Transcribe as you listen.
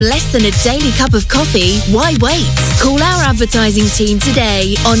Less than a daily cup of coffee? Why wait? Call our advertising team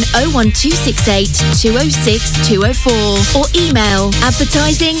today on 01268 206 204 or email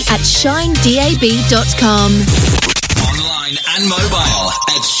advertising@shinedab.com. Online and mobile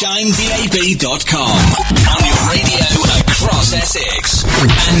at shinedab.com. On your radio across Essex.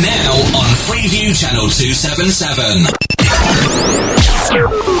 And now on Freeview Channel 277.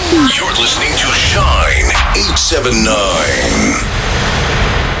 You're listening to Shine 879.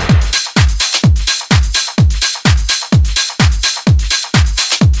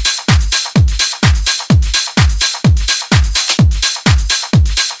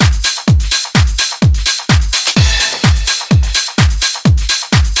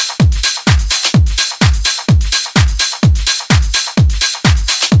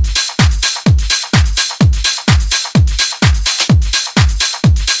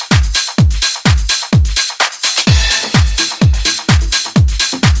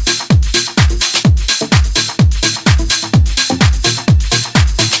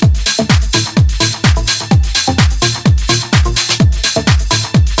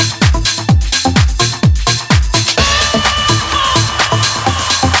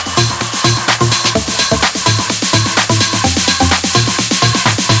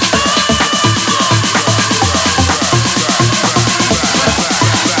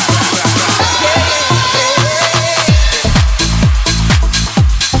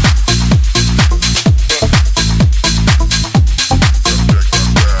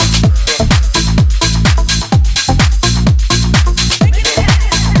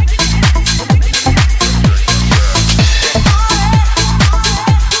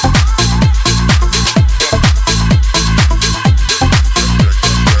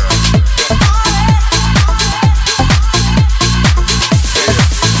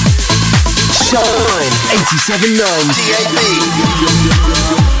 Shine 879 DAB.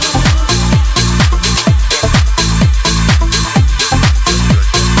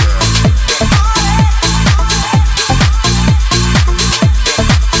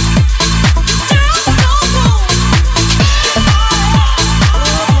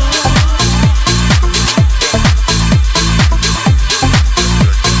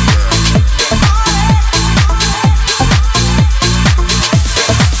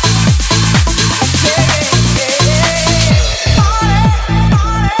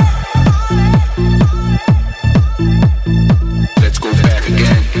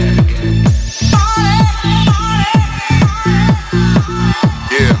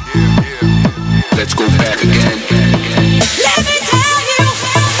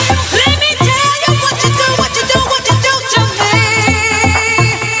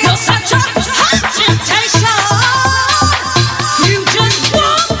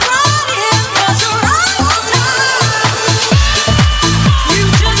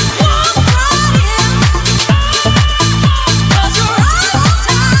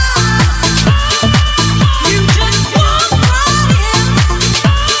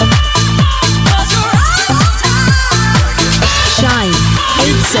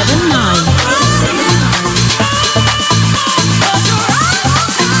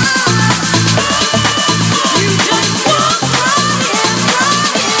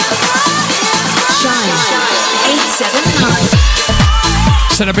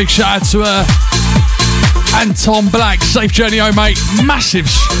 Send a big shout out to Anton Black. Safe journey home, mate. Massive.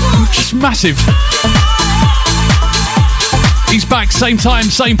 Just massive. He's back same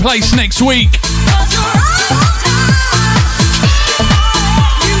time, same place next week.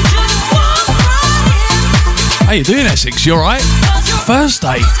 How you doing, Essex? You alright?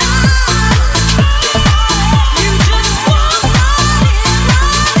 Thursday.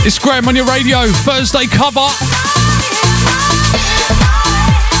 It's Graham on your radio. Thursday cover.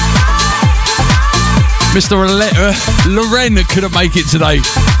 Mr. Loren couldn't make it today,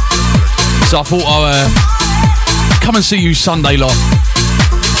 so I thought I'll come and see you Sunday, lot.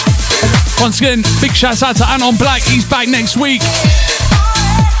 Once again, big shout out to Anon Black. He's back next week,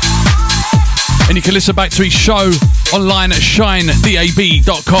 and you can listen back to his show online at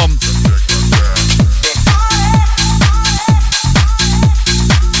shinedab.com.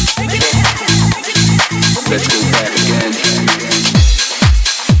 Let's go back again.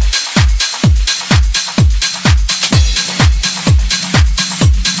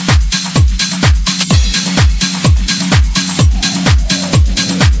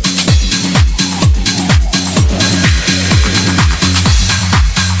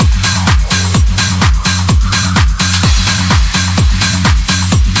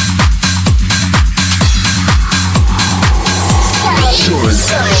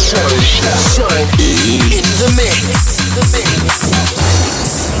 Shine in the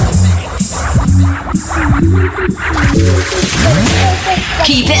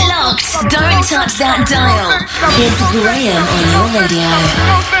Keep it locked. Don't touch that dial. Here's Graham on your radio.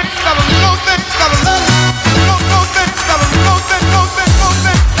 Oh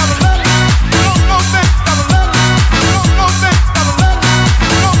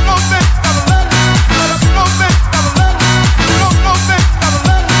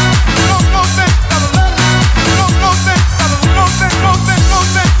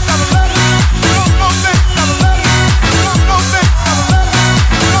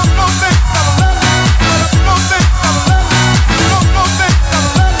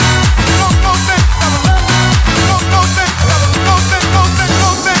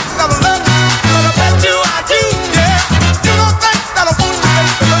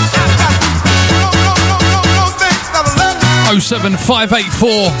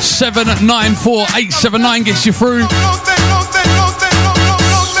 07584 794 879 gets you through.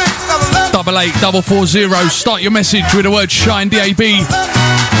 88440. Start your message with the word Shine DAB.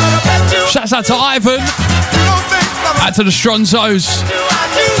 Shouts out to Ivan. Out to the Stronzos.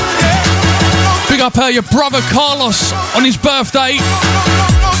 Big up your brother Carlos on his birthday.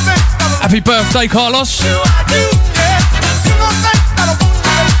 Happy birthday, Carlos.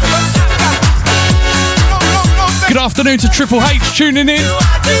 Good afternoon to Triple H tuning in.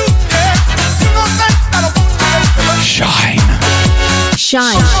 Shine.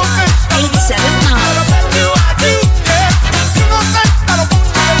 Shine. 879.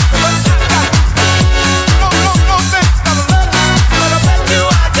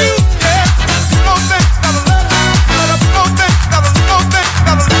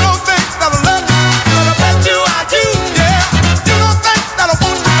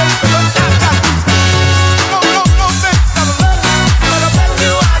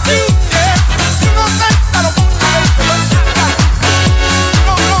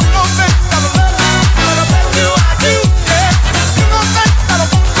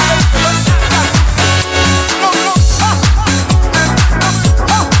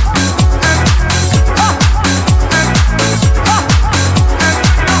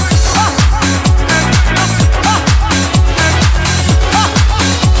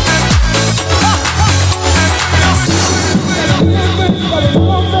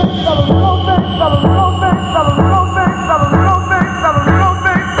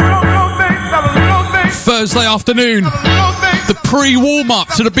 Thursday afternoon, the pre-warm-up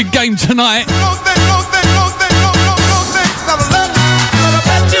to the big game tonight.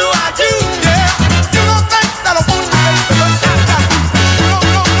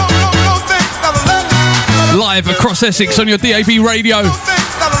 Live across Essex on your DAB radio.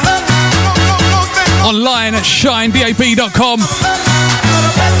 Online at shinedab.com.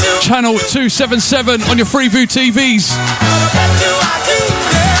 Channel 277 on your Freeview TVs.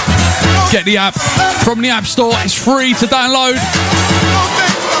 Get the app from the App Store. It's free to download.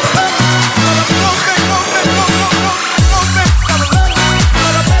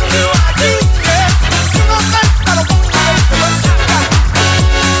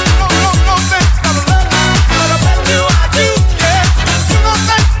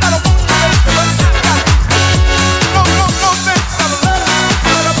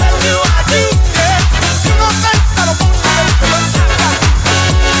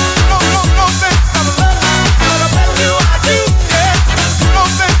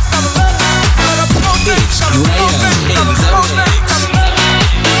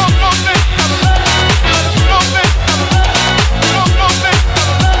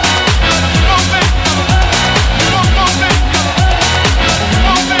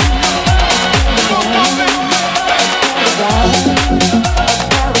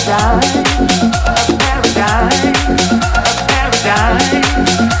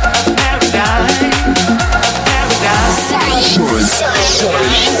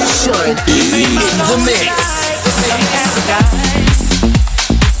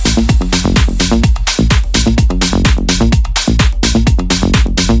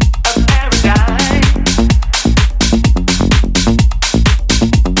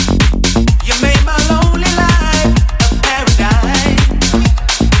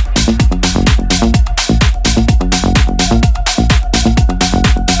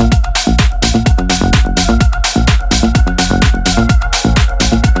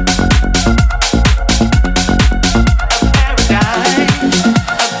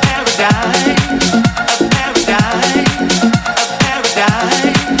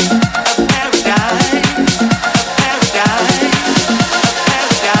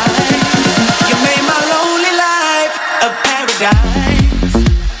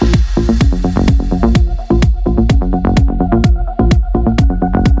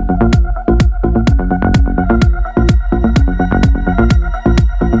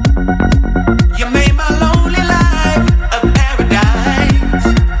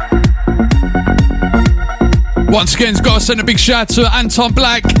 Once again, got to send a big shout out to Anton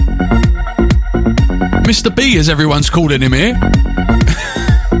Black. Mr. B, as everyone's calling him here.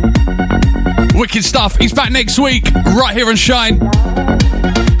 Wicked stuff. He's back next week, right here on Shine.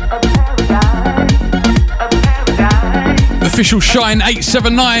 Official Shine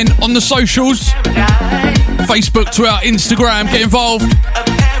 879 on the socials. Facebook, Twitter, Instagram. Get involved.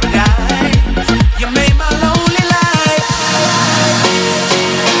 You made my lonely life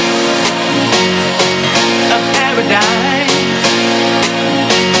a paradise.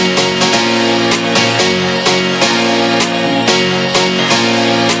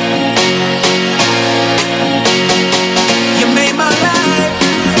 You made my life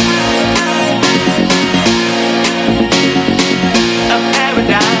a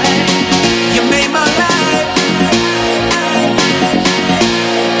paradise. You made my life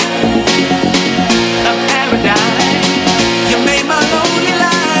a paradise. You made my lonely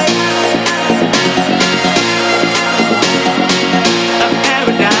life a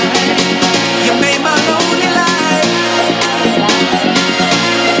paradise. You made my lonely life a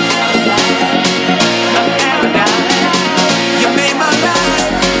paradise. You made my life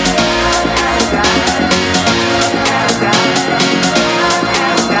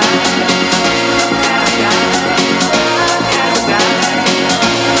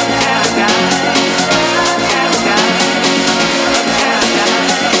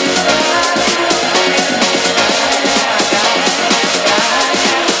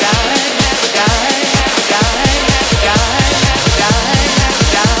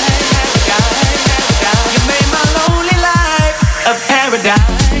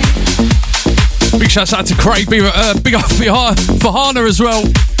Big shout out to Craig. Big up for Hana as well.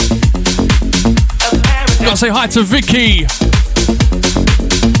 Got to say hi to Vicky.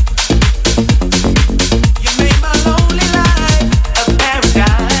 You made my lonely life a paradise.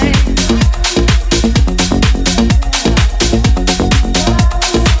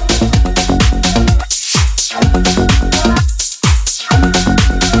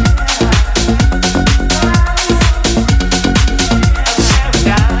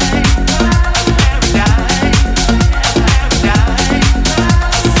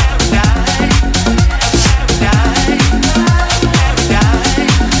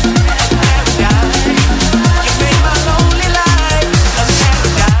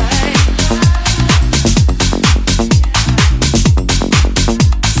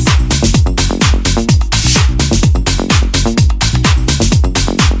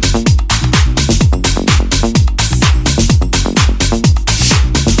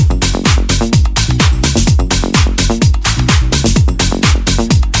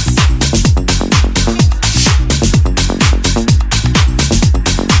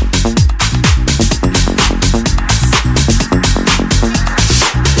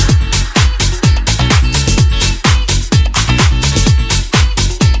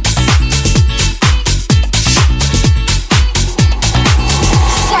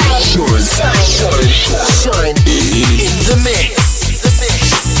 Shine in the mix.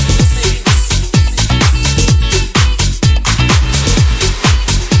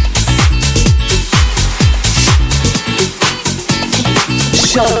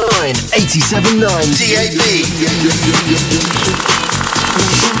 Shine 87.9 DAB.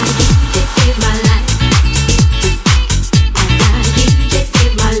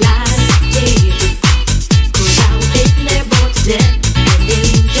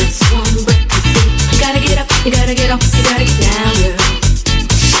 You gotta get up, you gotta get down, girl.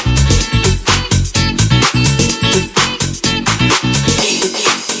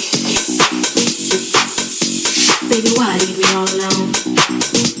 Baby, why leave me all alone?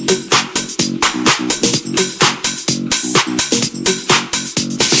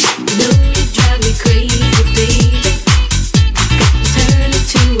 No, you drive me crazy, baby. Turn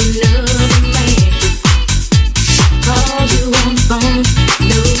into another man. Called you on the phone,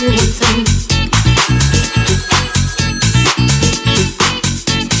 no one's home.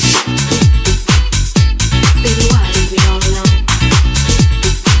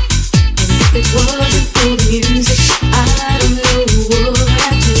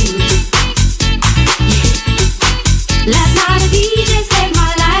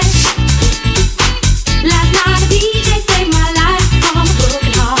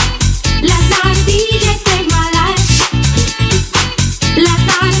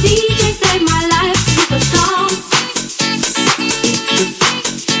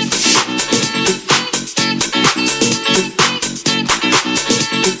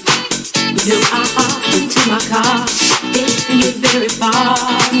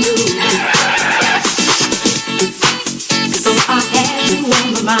 Before I had you on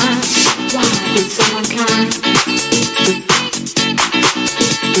my mind, why be so unkind?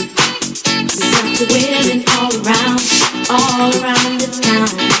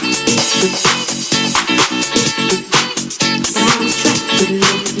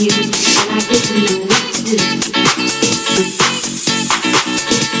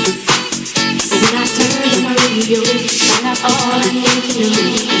 you'll find out all I need to know.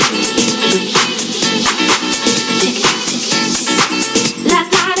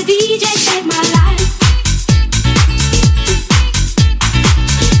 Last night a DJ saved my life.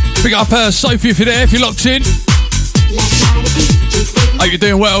 Pick up Sophie if you're there, if you're locked in. Last night a DJ saved my Hope you're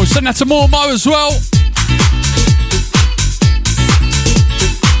doing well. Send that to more Mo as well.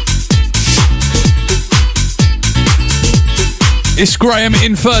 It's Graham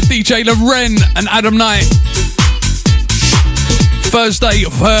in for DJ Loren and Adam Knight. Thursday.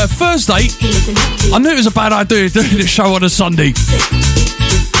 I knew it was a bad idea doing this show on a Sunday.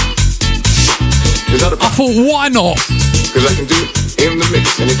 I thought, why not? Because I can do it in the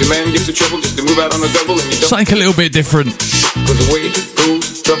mix. And if your man gives you trouble, just to move out on a double and you don't. Something a little bit different. Because away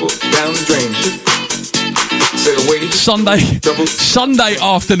goes trouble down the drain. Say away. Sunday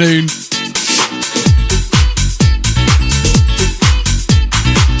afternoon.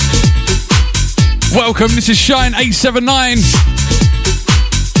 Welcome, this is Shine 879.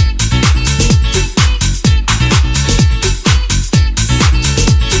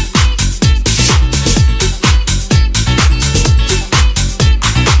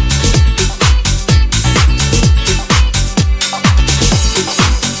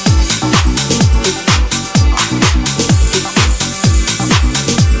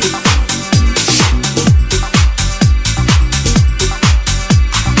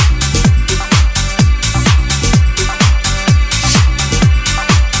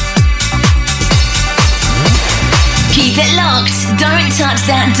 Don't touch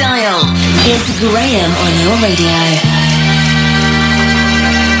that dial. It's Graham on your radio.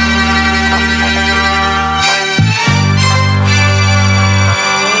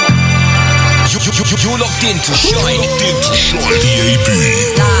 You're locked into Shine DAB.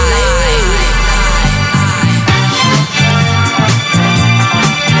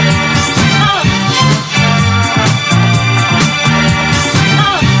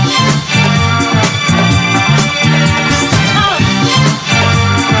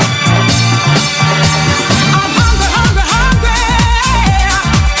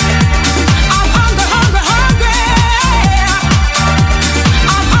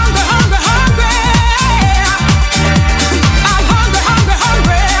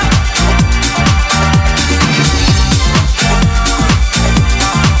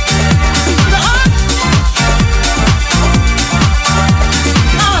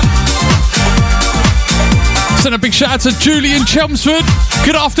 Send a big shout out to Julie in Chelmsford.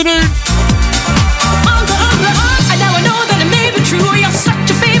 Good afternoon. I know that it may be true. You're such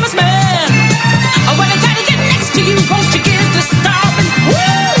a famous man. When I try to get next to you, won't you give the starving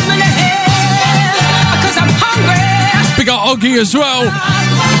woman a hand? 'Cause I'm hungry. Big up Oggy as well.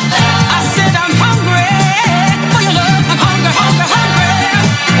 I said I'm hungry for your love. I'm hungry.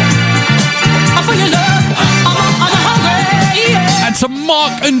 For your love, I'm hungry. Yeah. And to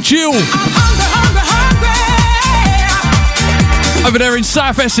Mark and Jill. Over there in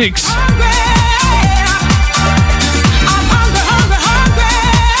South Essex.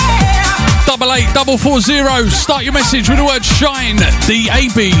 888-440. Start your message with the word Shine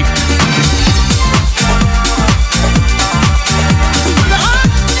DAB.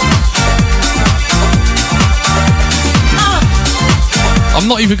 I'm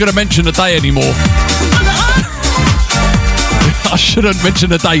not even going to mention the day anymore. I shouldn't mention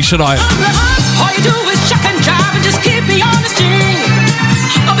the day, should I? All you do is check and drive and just keep me on the string.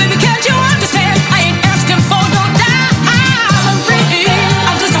 Oh, baby, can't you understand? I ain't asking for no dime.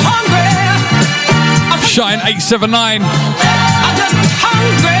 I'm just hungry. Shine 879. I'm just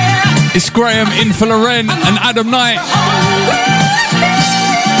hungry. It's Graham in for Loren and Adam Knight.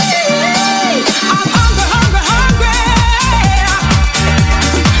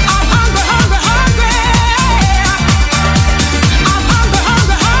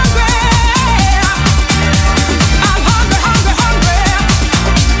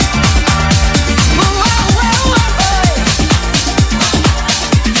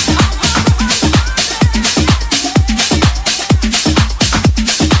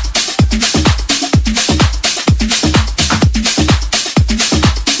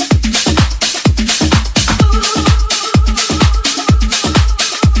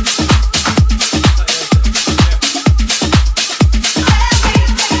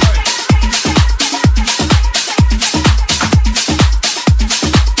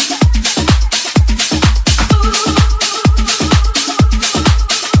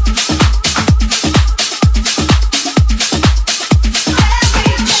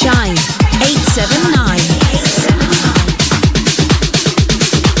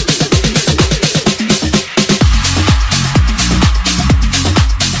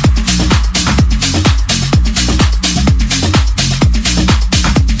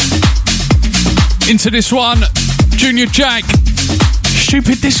 Into this one, Junior Jack,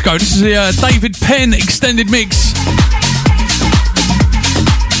 Stupid Disco. This is the David Penn extended mix.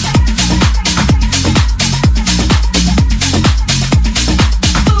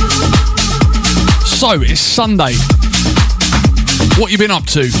 So, it's Sunday. What you been up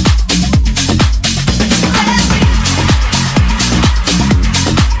to?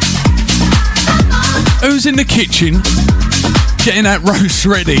 Who's in the kitchen getting that roast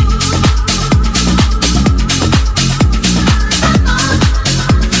ready?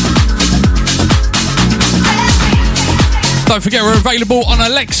 Don't forget we're available on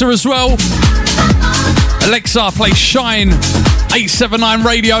Alexa as well. Alexa, play Shine 879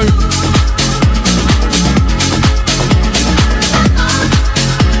 Radio.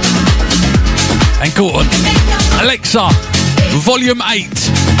 And go on, Alexa, volume 8.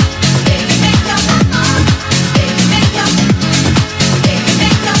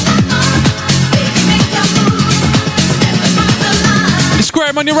 It's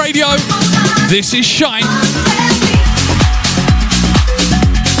Graham on your radio. This is Shine.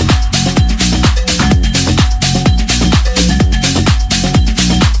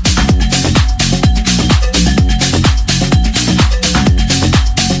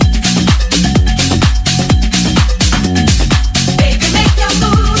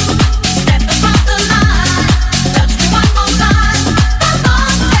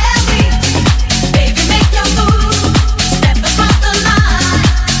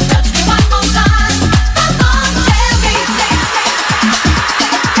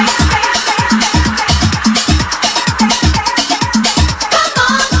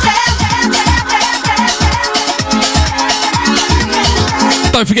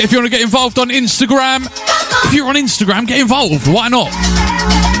 Don't forget, if you want to get involved on Instagram, if you're on Instagram, get involved. Why not?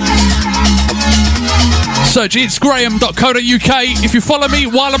 Search itsgraham.co.uk. If you follow me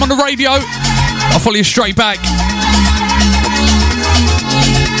while I'm on the radio, I'll follow you straight back.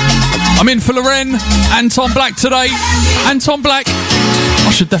 I'm in for Loren, Anton Black today. Anton Black,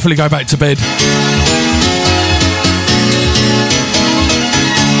 I should definitely go back to bed.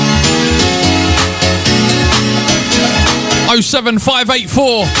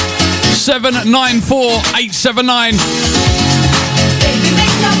 07584 794 879.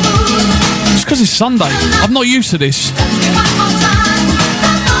 It's because it's Sunday. I'm not used to this.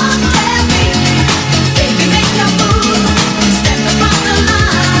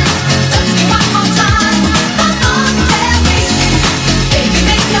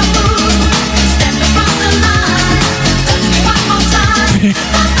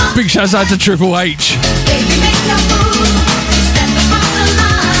 Big shout out to Triple H.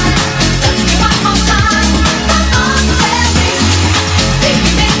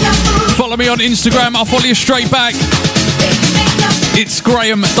 Follow me on Instagram, I'll follow you straight back. It's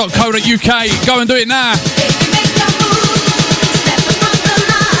graham.co.uk. Go and do it now.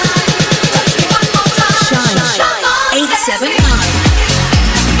 Shine 879.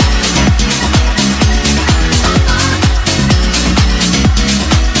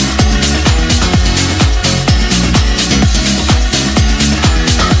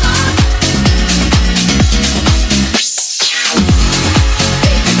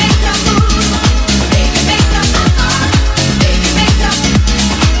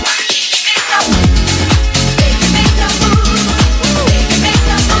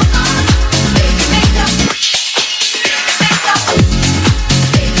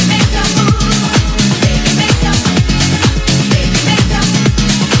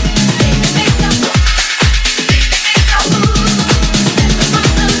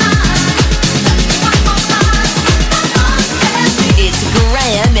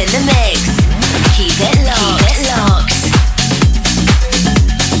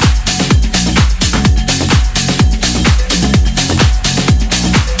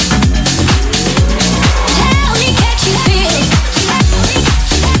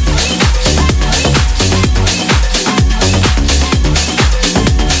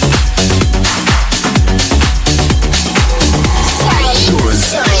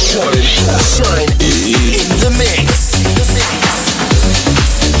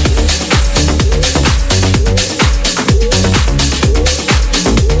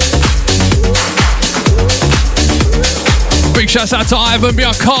 Shouts out to Ivan, be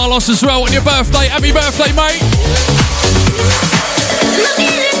our Carlos as well on your birthday. Happy birthday, mate.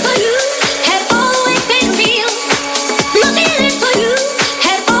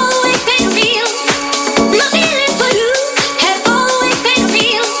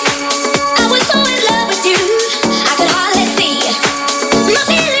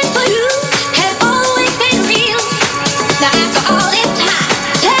 Now after all this time,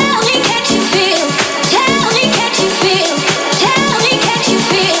 tell me, can't you feel?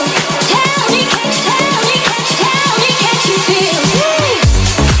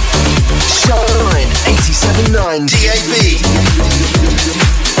 87.9 DAB.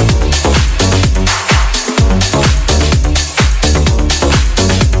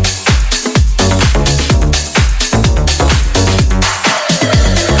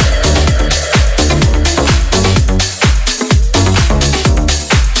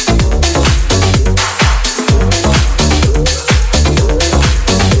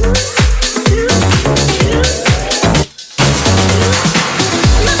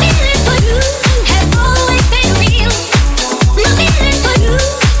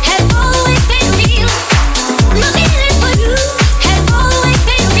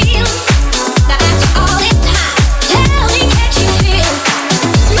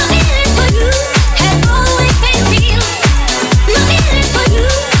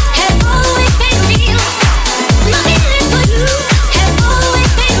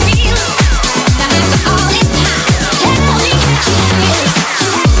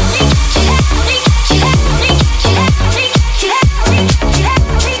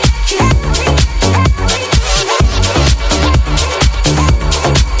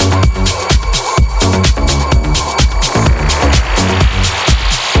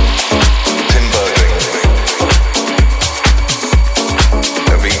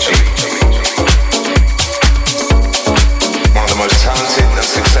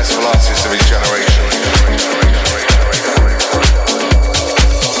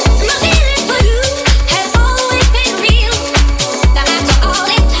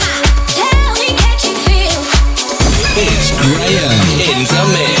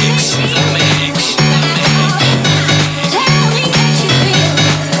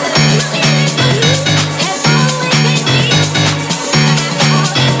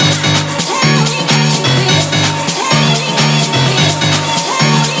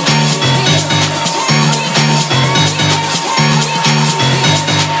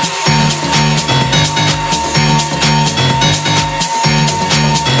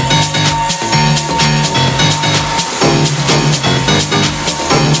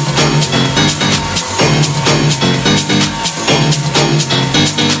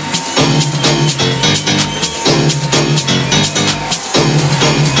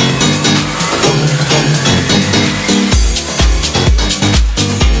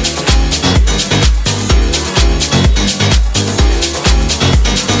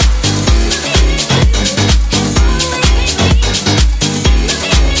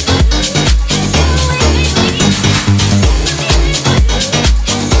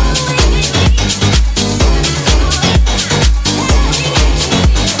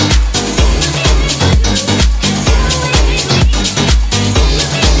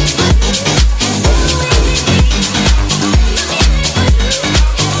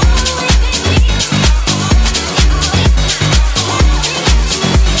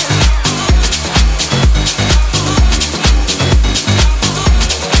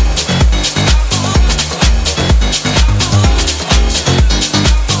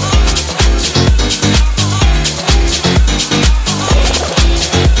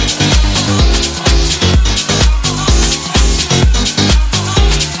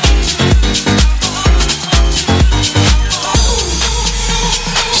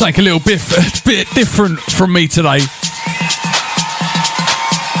 Take a little bit different from me today.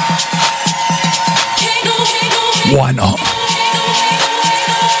 Why not?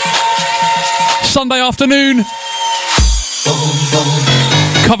 Sunday afternoon,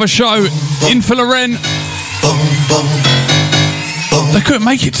 cover show in for Loren. They couldn't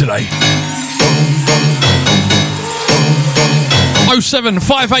make it today.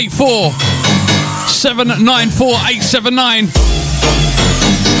 07584 794 879.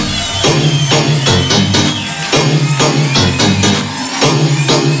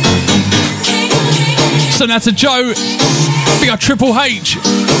 So now to Joe, we got Triple H.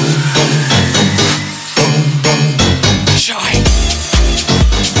 Shy.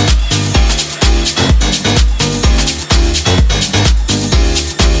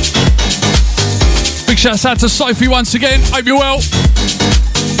 Big shouts out to Sophie once again. Hope you're well.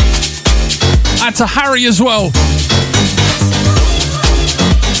 And to Harry as well.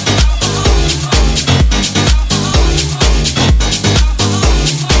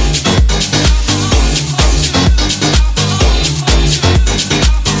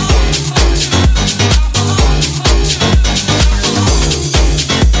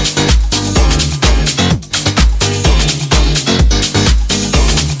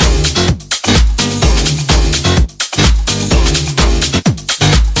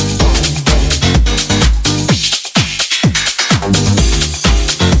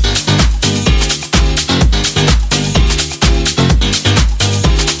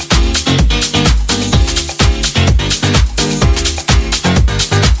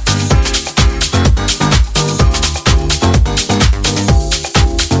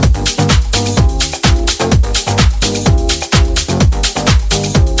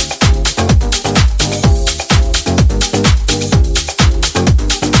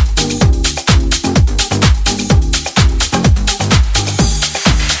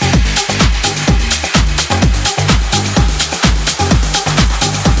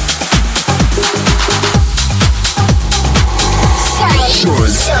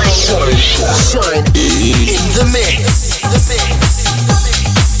 Shine in the mix.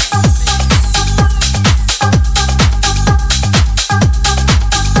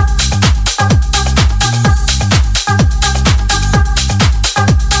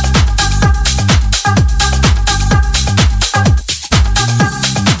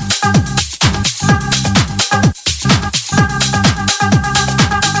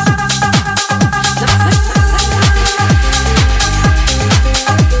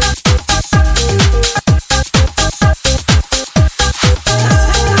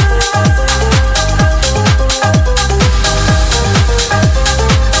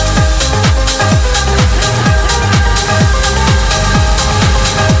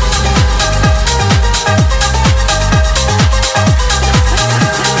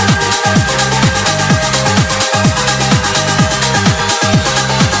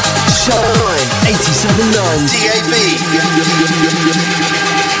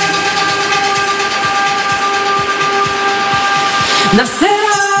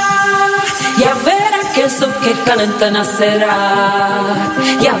 Nacerá,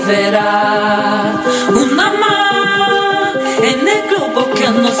 ya verá una más en el globo que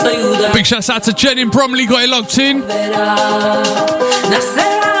nos ayuda. Big shouts out to Jen in Bromley, got it locked in. Verá,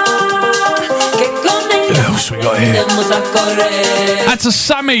 nacerá, que con ella Who else we got here? vamos a correr. Out to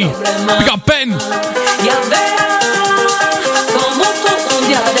Sammy. We got Ben. Ya verá, como todo un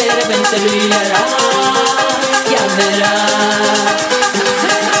día de repente brillará. Ya verá.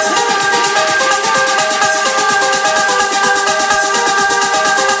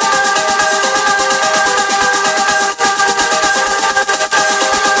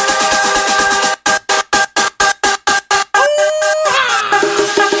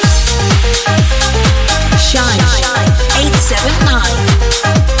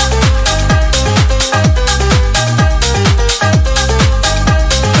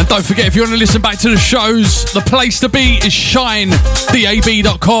 Don't forget, if you want to listen back to the shows, the place to be is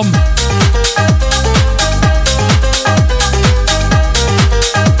shinedab.com.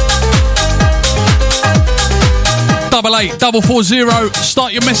 Double 8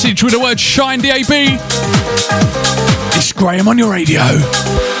 Start your message with the word Shine DAB. It's Graham on your radio.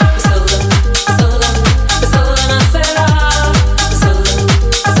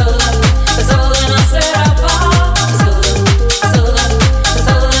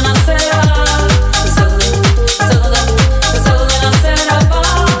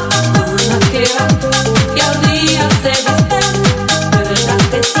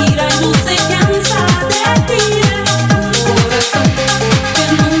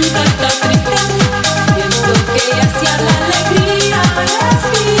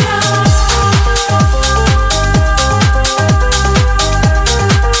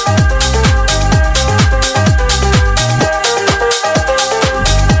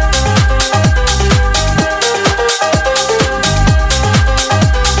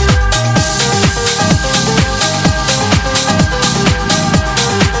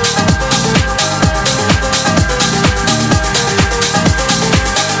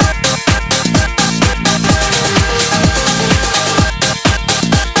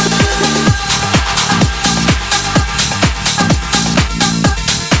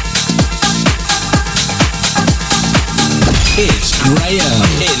 It's Graham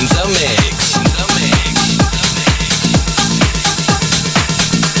in the mix.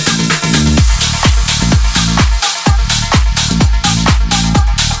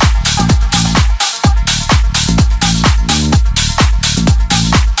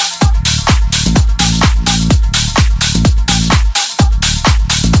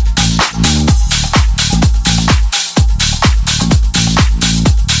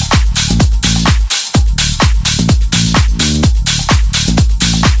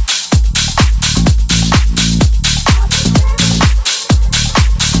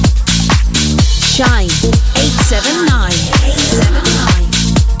 Shine 879.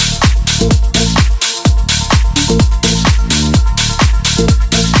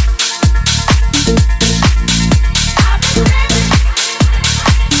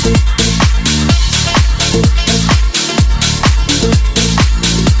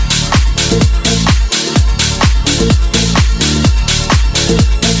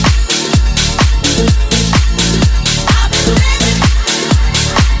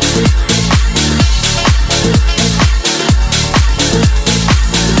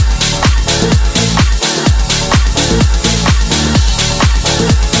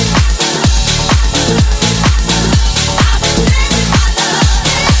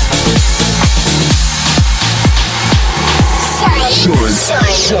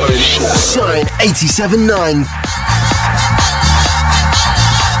 Shine 87.9.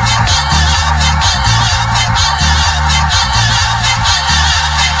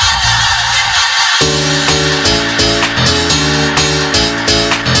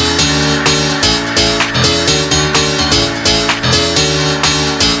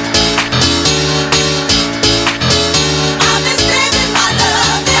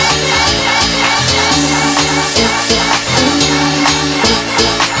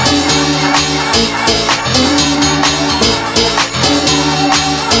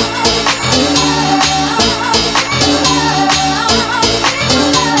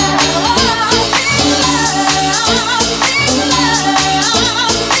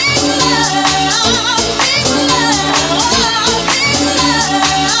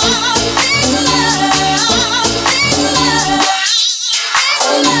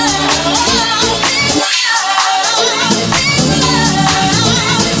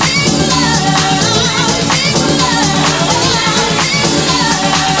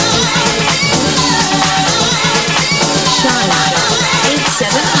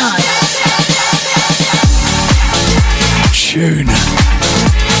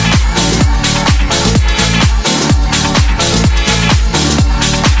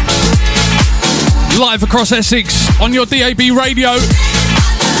 across Essex on your DAB radio.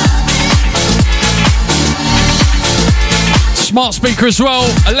 Smart speaker as well.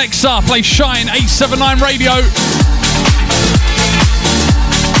 Alexa, play Shine 879 radio.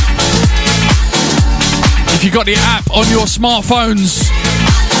 If you got the app on your smartphones,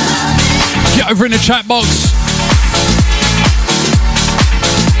 get over in the chat box.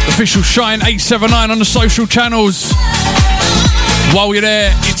 Official Shine 879 on the social channels. While you're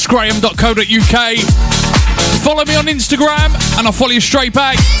there, it's graham.co.uk. Follow me on Instagram and I'll follow you straight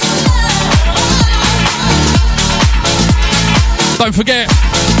back. Don't forget,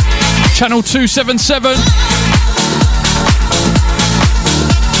 channel 277.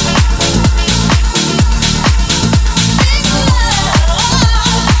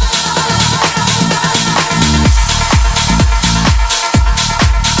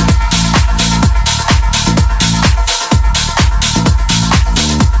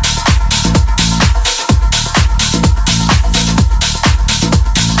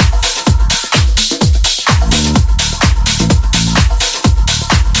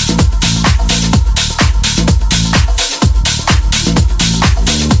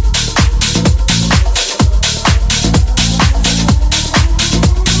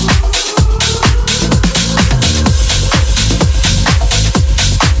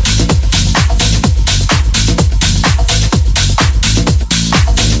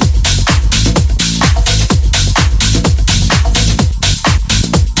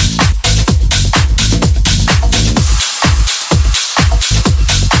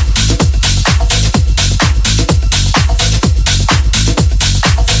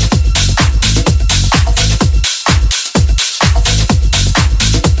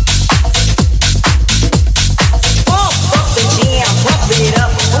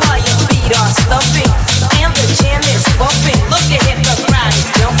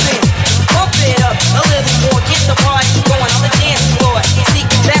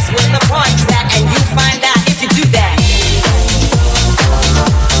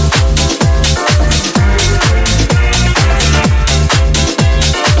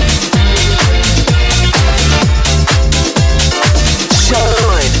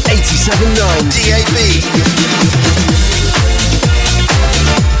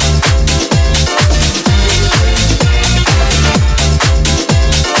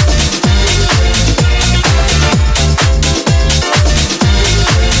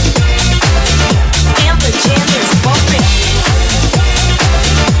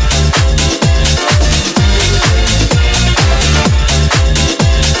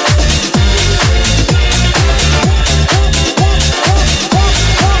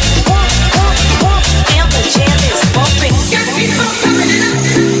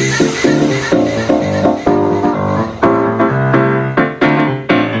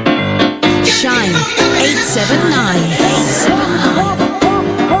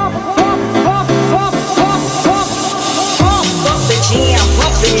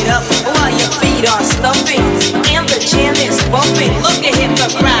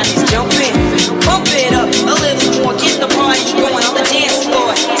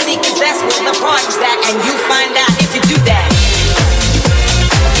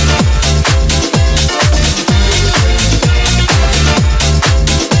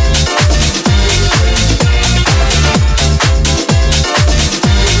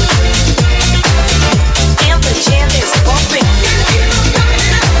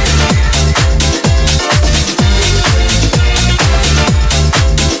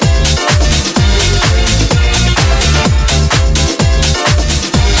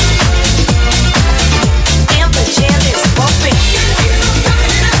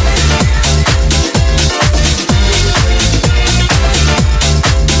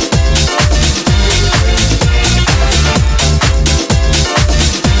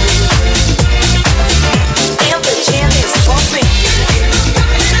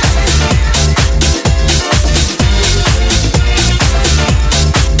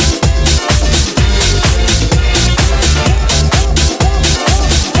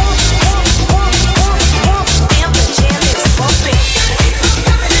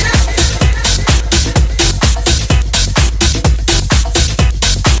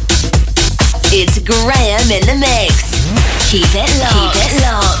 Graham in the mix. Keep it locked. Keep it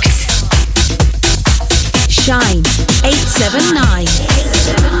locked. Shine 879.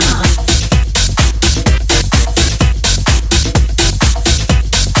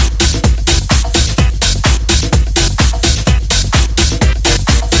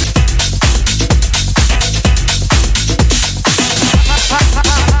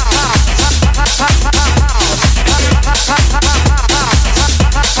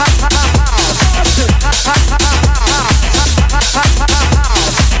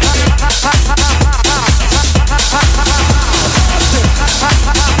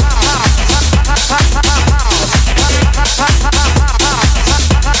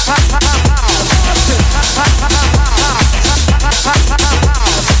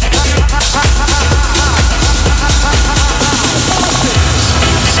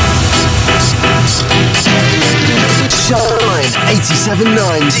 87.9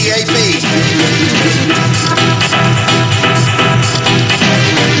 DAB.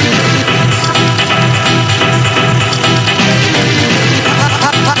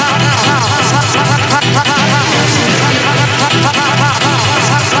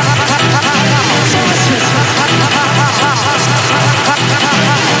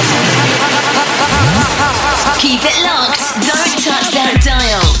 Keep it locked. Don't touch that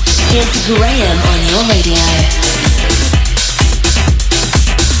dial. It's Graham on your radio.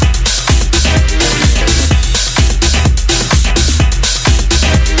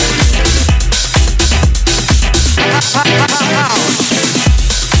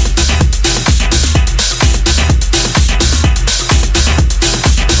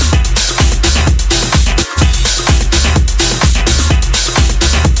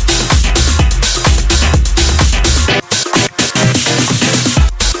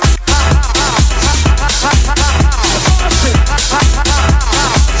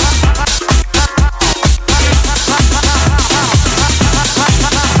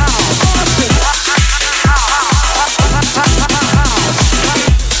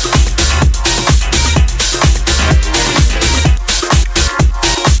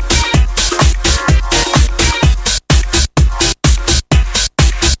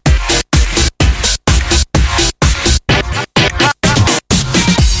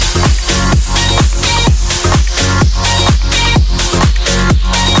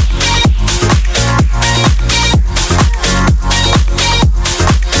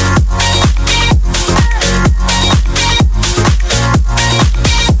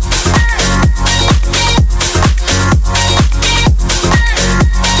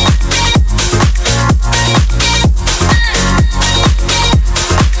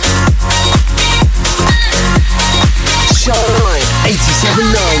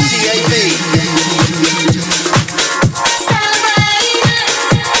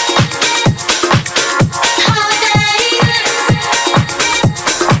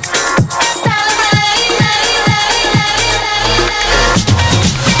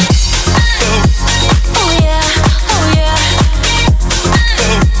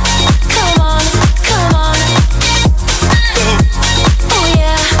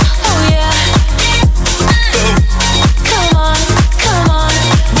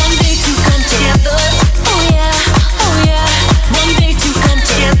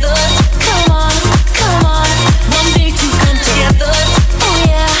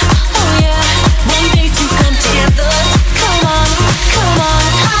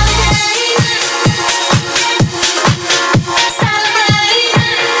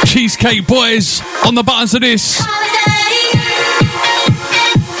 Cheesecake Boys on the buttons of this.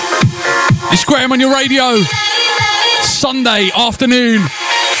 It's Graham on your radio. Sunday afternoon.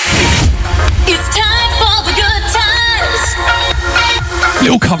 It's time for the good times.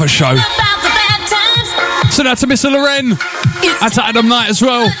 Little cover show. About the bad times. Send out to Mr. Loren. Out to Adam Knight as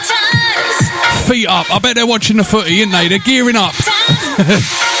well. Feet up. I bet they're watching the footy, ain't they? They're gearing up.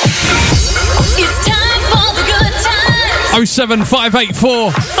 It's time for the good times.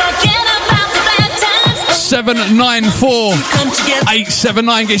 07584 Forget about the bad times. 794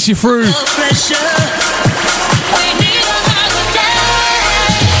 879 gets you through. We need a holiday.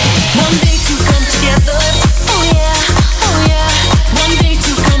 One day to come together. Oh yeah, oh yeah. One day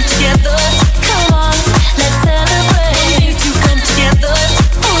to come together. Come on, let's celebrate. One day to come together.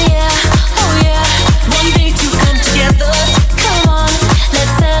 Oh yeah, oh yeah. One day to come together. Come on,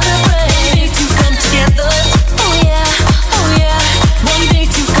 let's celebrate. One day to come together. Oh yeah, oh yeah. One day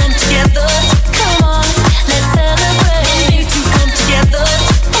to come together. Come on, let's celebrate. One day to come together.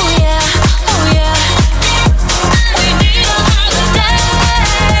 Oh yeah, oh yeah. We need a holiday.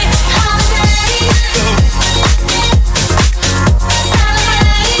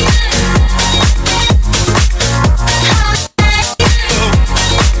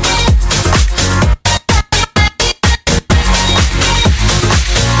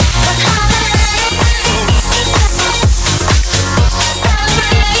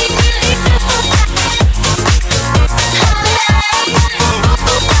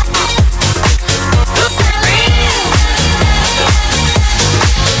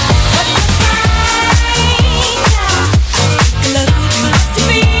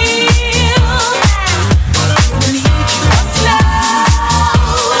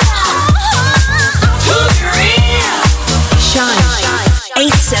 Shine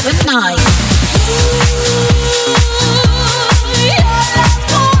 879.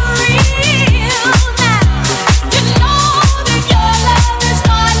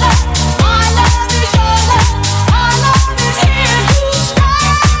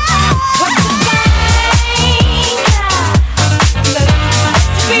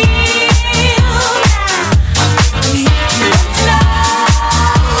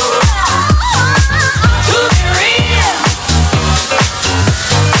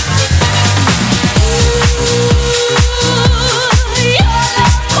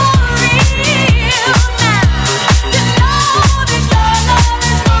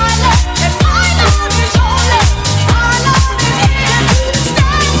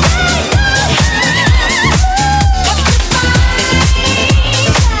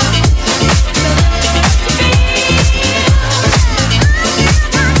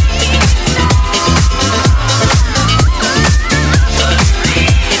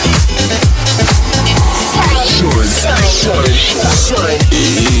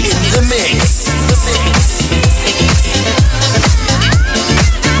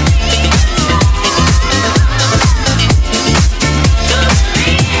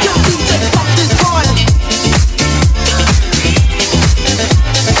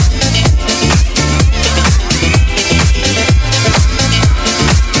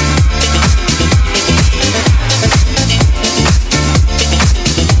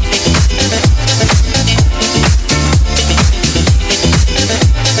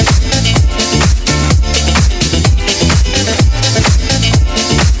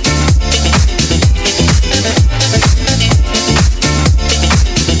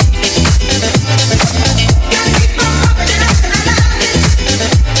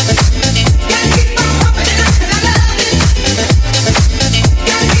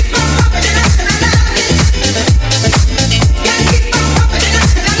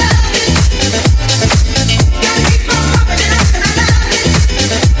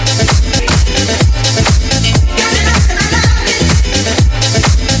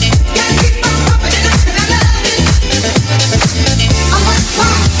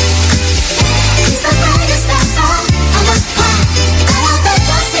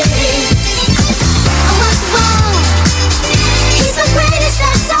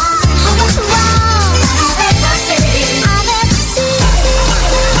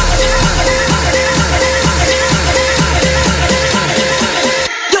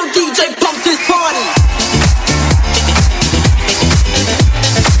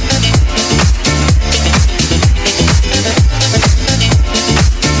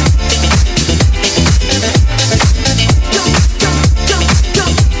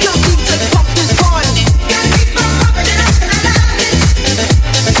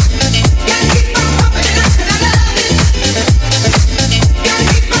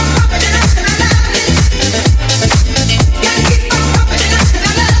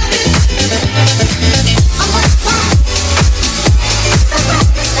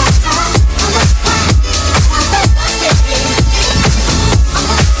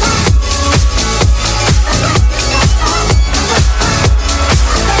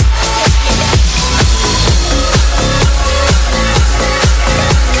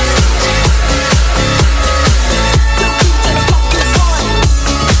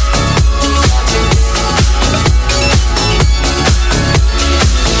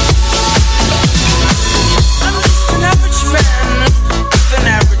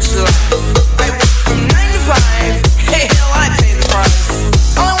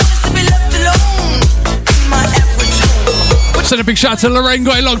 Send a big shout out to Lorraine,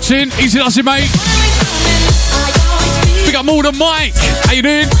 got it locked in. Easy does it, mate. Big up more than Mike. How you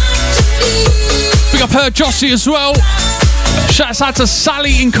doing? Big up her Jossie as well. Shouts out to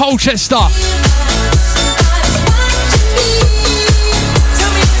Sally in Colchester.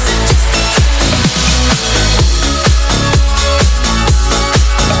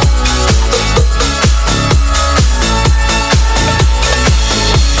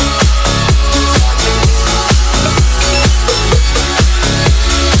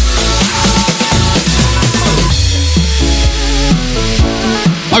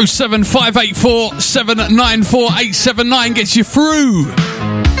 Oh 07584 794 879 gets you through.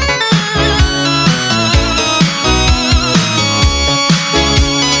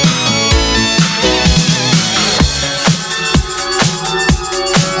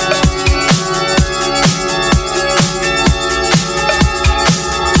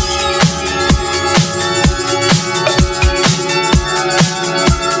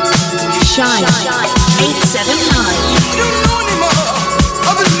 Shine 879.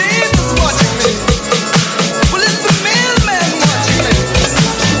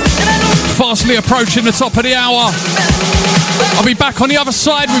 Fastly approaching the top of the hour. I'll be back on the other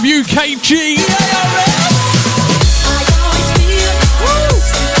side with UKG.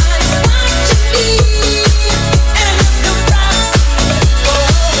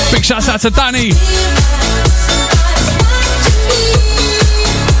 Big shout out to Danny.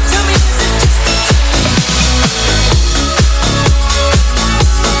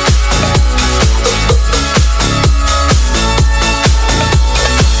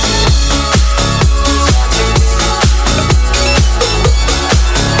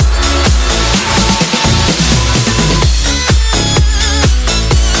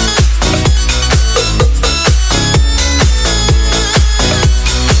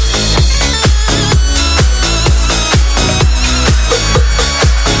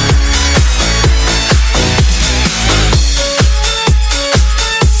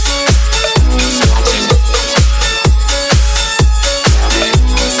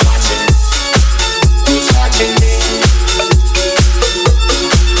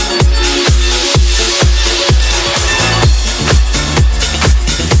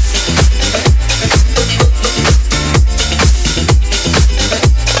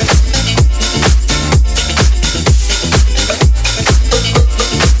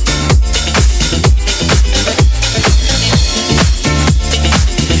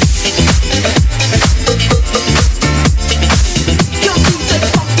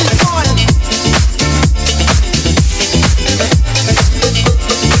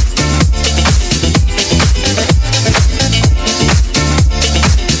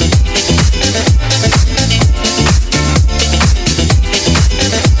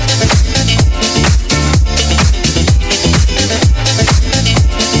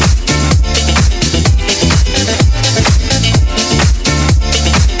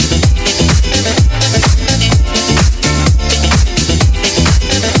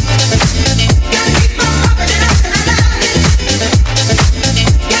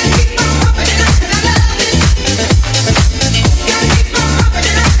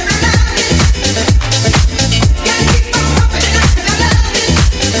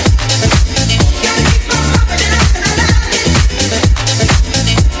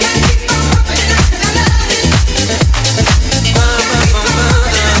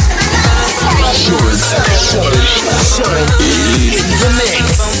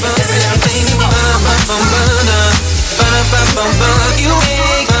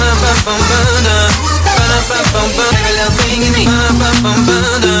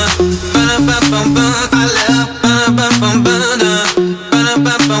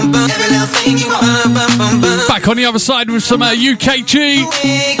 Back on the other side with some UKG.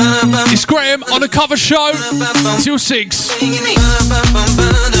 It's Graham on the cover show till 6.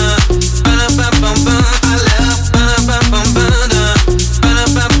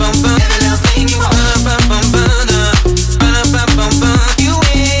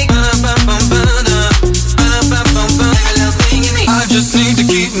 I just need to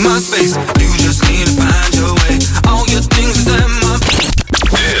keep my space. You just need to find your way. All your things is at my.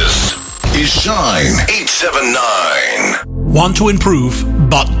 This is Shine 879. Want to improve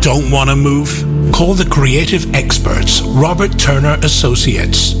but don't want to move? Call the creative experts, Robert Turner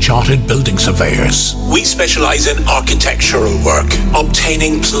Associates, Chartered Building Surveyors. We specialize in architectural work,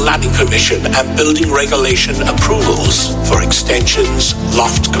 obtaining planning permission and building regulation approvals for extensions,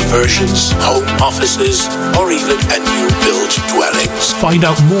 loft conversions, home offices, or even a new build dwellings. Find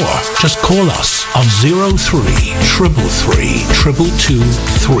out more. Just call us on 03 333 222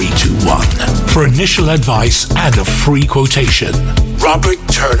 6321 for initial advice and a free quotation. Robert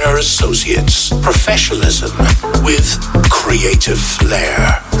Turner Associates. Professionalism with creative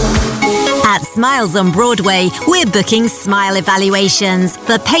flair. At Smiles on Broadway, we're booking smile evaluations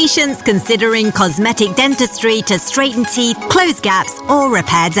for patients considering cosmetic dentistry to straighten teeth, close gaps, or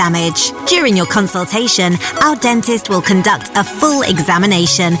repair damage. During your consultation, our dentist will conduct a full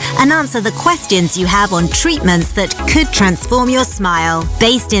examination and answer the questions you have on treatments that could transform your smile.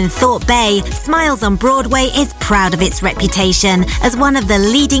 Based in Thorpe Bay, Smiles on Broadway is proud of its reputation as one of the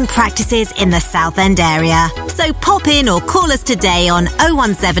leading practices in the South End area. So pop in or call us today on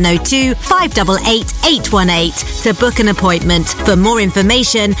 01702 588 818 to book an appointment. For more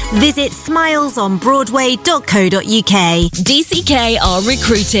information, visit smilesonbroadway.co.uk. DCK are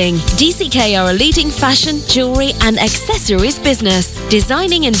recruiting. DCK are a leading fashion, jewellery and accessories business.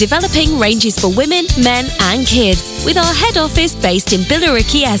 Designing and developing ranges for women, men and kids. With our head office based in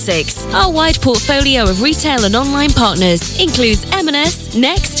Billericay, Essex. Our wide portfolio of retail and online partners includes M&S,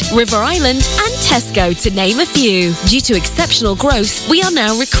 Next, River Island and Tesco, to name a few. Due to exceptional growth, we are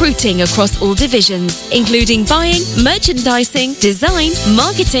now recruiting across all divisions, including buying, merchandising, design,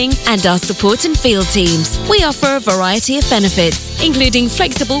 marketing and our support and field teams. We offer a variety of benefits, including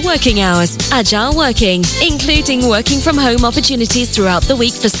flexible working hours, agile working, including working from home opportunities throughout the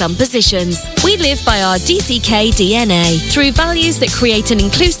week for some positions. We live by our DCK DNA through values that create an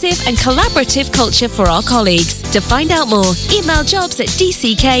inclusive and collaborative culture for our colleagues. To find out more, email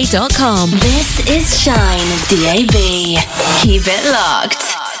jobs@dck.com. This is Shine DAB. Keep it locked.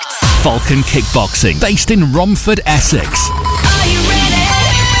 Falcon Kickboxing, based in Romford, Essex. Are you ready?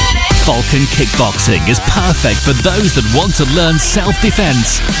 Falcon Kickboxing is perfect for those that want to learn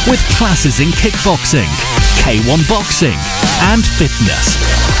self-defense with classes in kickboxing, K1 boxing and fitness.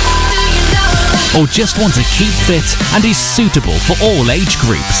 Or just want to keep fit and is suitable for all age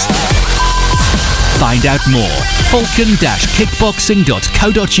groups. Find out more,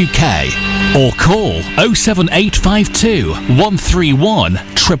 falcon-kickboxing.co.uk or call 07852 131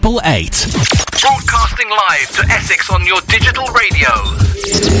 888. Broadcasting live to Essex on your digital radio.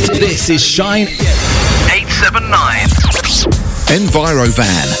 This is Shine 879.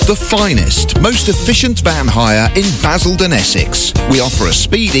 Envirovan, the finest, most efficient van hire in Basildon, Essex. We offer a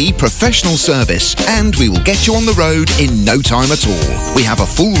speedy, professional service and we will get you on the road in no time at all. We have a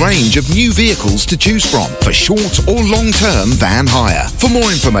full range of new vehicles to choose from for short or long-term van hire. For more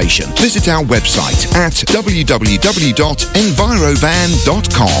information, visit our website at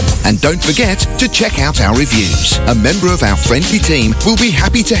www.envirovan.com and don't forget to check out our reviews. A member of our friendly team will be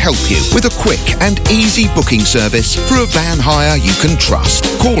happy to help you with a quick and easy booking service for a van hire you can trust.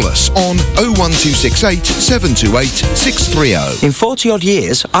 Call us on 01268 728 630. In 40 odd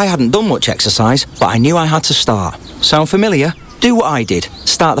years, I hadn't done much exercise, but I knew I had to start. Sound familiar? Do what I did.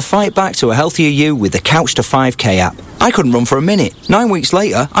 Start the fight back to a healthier you with the Couch to 5K app. I couldn't run for a minute. 9 weeks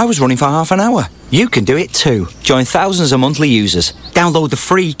later, I was running for half an hour. You can do it too. Join thousands of monthly users. Download the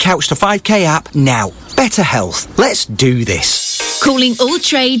free Couch to 5K app now. Better health. Let's do this. Calling all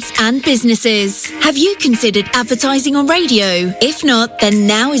trades and businesses. Have you considered advertising on radio? If not, then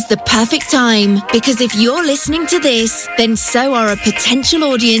now is the perfect time. Because if you're listening to this, then so are a potential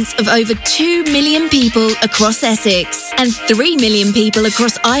audience of over 2 million people across Essex and 3 million people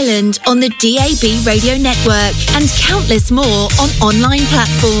across Ireland on the DAB radio network and countless more on online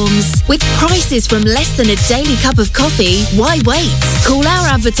platforms. With prices from less than a daily cup of coffee, why wait? Call our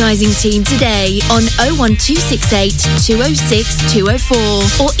advertising team today on 01268 206 204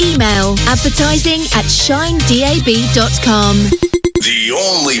 or email advertising@shinedab.com. The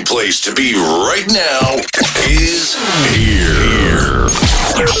only place to be right now is here.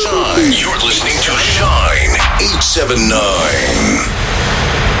 Shine. You're listening to Shine 879.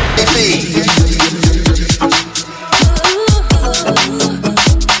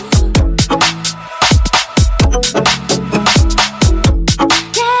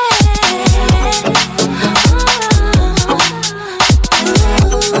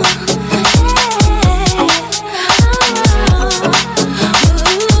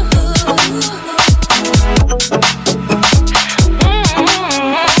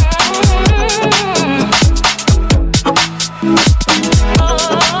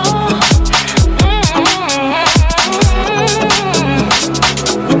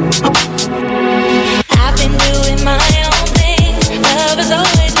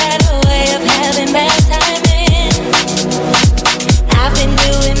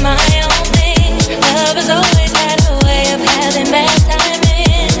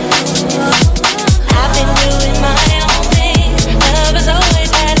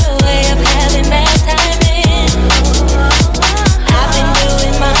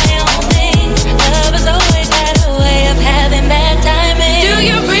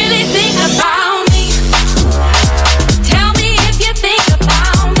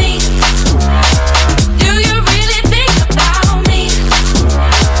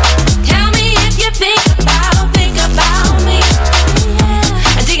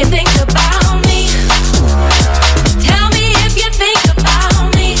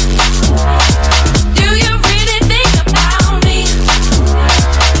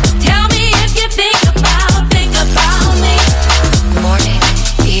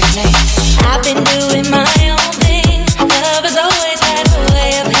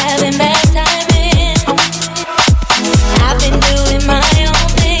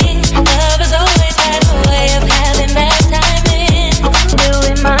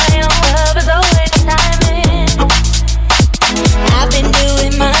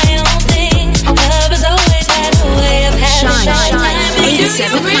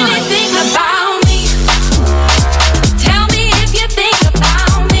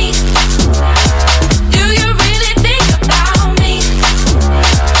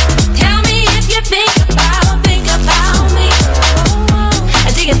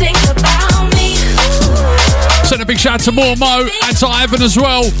 Send a big shout out to Mormo and to Ivan as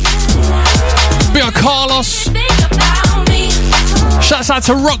well. Big up Carlos. Shouts out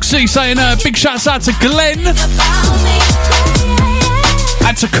to Roxy saying big shouts out to Glenn.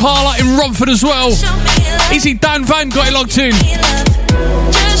 And to Carla in Romford as well. Easy Dan Van got it locked in.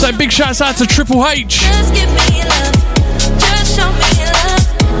 So big shouts out to Triple H.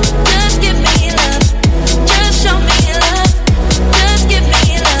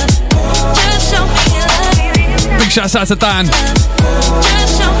 Big shouts out to Dan.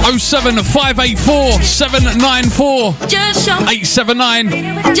 07584 794 879.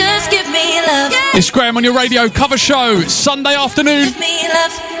 Just give me love. It's Graham on your radio cover show, Sunday afternoon. Give me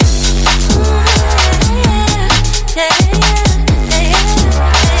love.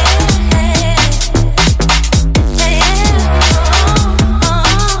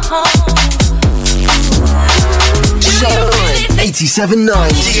 Shine 87.9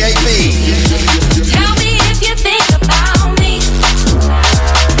 DAB. Tell me if you think about me.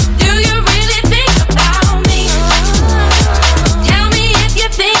 Do you really think about me? Tell me if you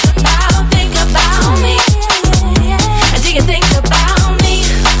think about me. Do you think about me?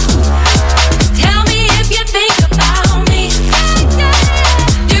 Tell me if you think about me.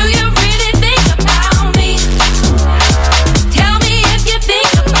 Do you really think about me? Tell me if you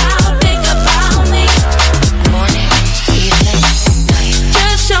think about me. Morning, evening, night.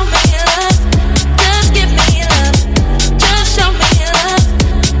 Just show me love. Just give me love. Just show me love.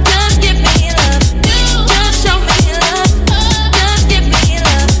 Just give me love. Just show me love. Just give me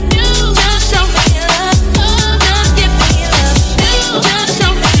love. Just show me love. Just give me love. Just show me love. Just give me love. Just show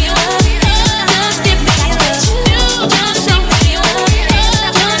me love. Just give me love.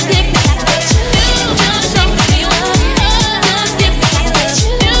 Just show me love. Just give me love. Just show me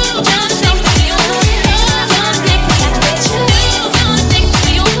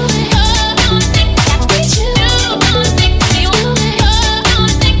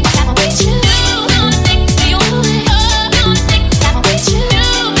Just give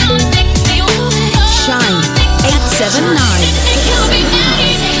Shine 879.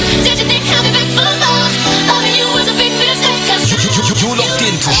 You're locked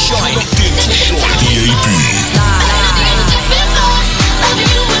into Shine. DAB.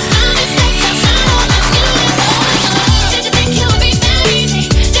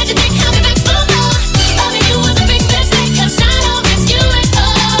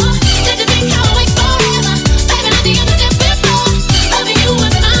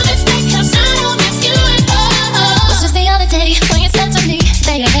 Just the other day when you said to me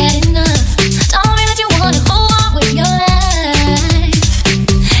that you had enough. Told me that you wanna move on with your life.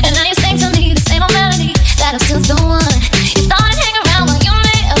 And now you sing to me the same old melody that I'm still the one. You thought I'd hang around while you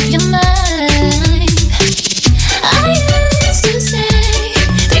made up your mind. I used to say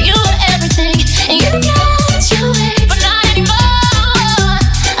that you were everything and you got your way, but not anymore.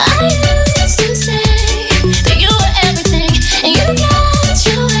 I used to say that you were everything and you got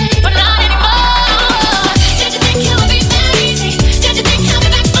your way, but not anymore. Did you think it would be that easy? Did you think I'd be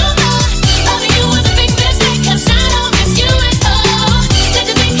back for more? Loving you was a big mistake, 'cause I don't miss you at all. Did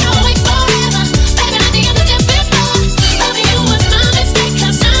you think I would wait forever? Baby, not the end of it before. Loving you was my mistake,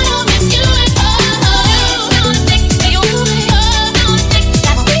 'cause I don't miss you at all. Don't think that you would. Don't think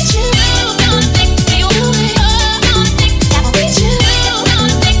that would beat you. Don't think that you would. Don't think that would beat you.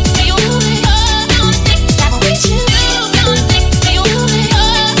 Don't think that you would. Don't think that would beat you. Don't think that you would.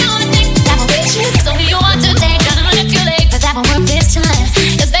 Don't think that would beat you. So who you are today, trying to manipulate, but that won't work this time.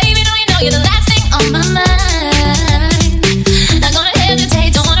 'Cause baby, don't you know you're the last thing on my mind. Not gonna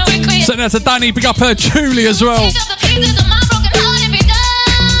hesitate, don't wanna recreate. Send that to Danny, pick up her Julie as well. Pick up the pieces of my broken heart and be done.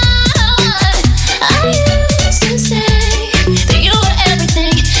 I used to say that you were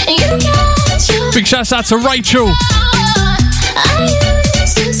everything and you got your. Big shouts out to Rachel. I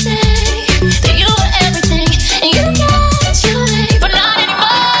used to say that you were everything and you got your way, but not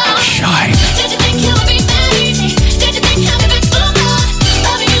anymore. Shine. Did you think it would be that easy? Did you think I'd be back for more?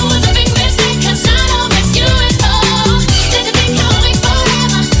 Loving you was a big mistake, 'cause I don't miss you at all. Did you think I would wait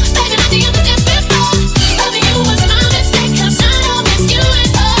forever? Baby, not the end of it before. Loving you was my mistake, 'cause I don't miss you at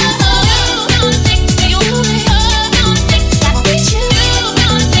all. Don't think that you would. Don't think that would beat you.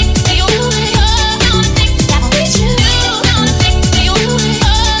 Don't think that you would. Don't think that would beat you. Don't think that you would.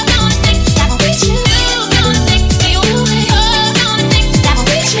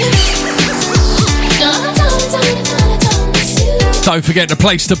 don't forget the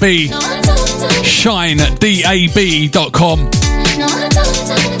place to be, shinedab.com.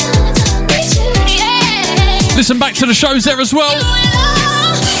 Listen back to the shows there as well.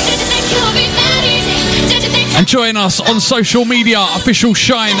 And join us on social media, official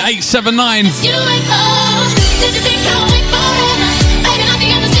Shine 879.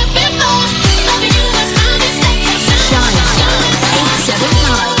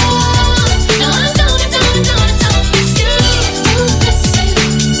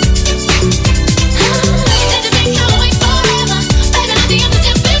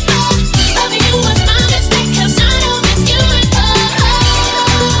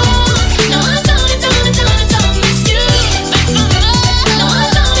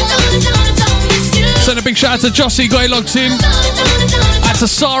 Send a big shout out to Jossie, got it locked in. And to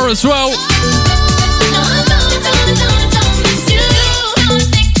Sarah as well.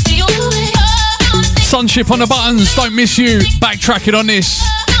 Sunship on the buttons, don't miss you. Backtracking on this.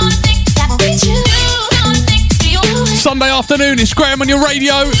 Sunday afternoon, it's Graham on your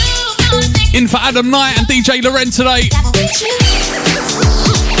radio. In for Adam Knight and DJ Loren today.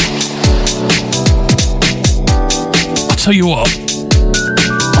 I'll tell you what,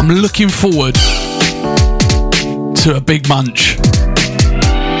 I'm looking forward to a big munch.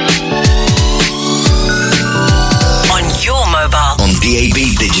 On your mobile. On DAB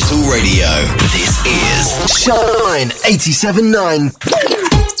Digital Radio. This is Shine 87.9.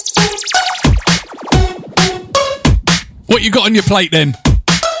 What you got on your plate then?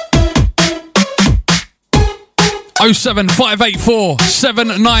 07584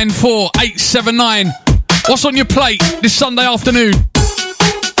 794 879. What's on your plate this Sunday afternoon?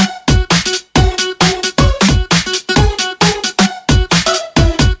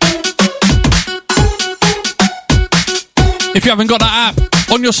 If you haven't got that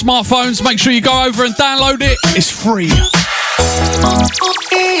app on your smartphones, make sure you go over and download it. It's free.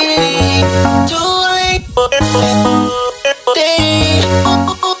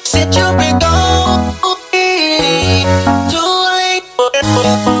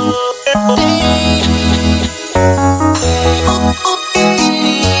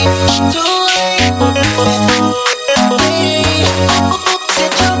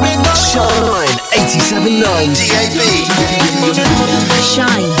 Shine 87.9 DAB.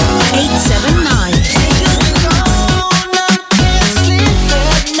 Shine 879.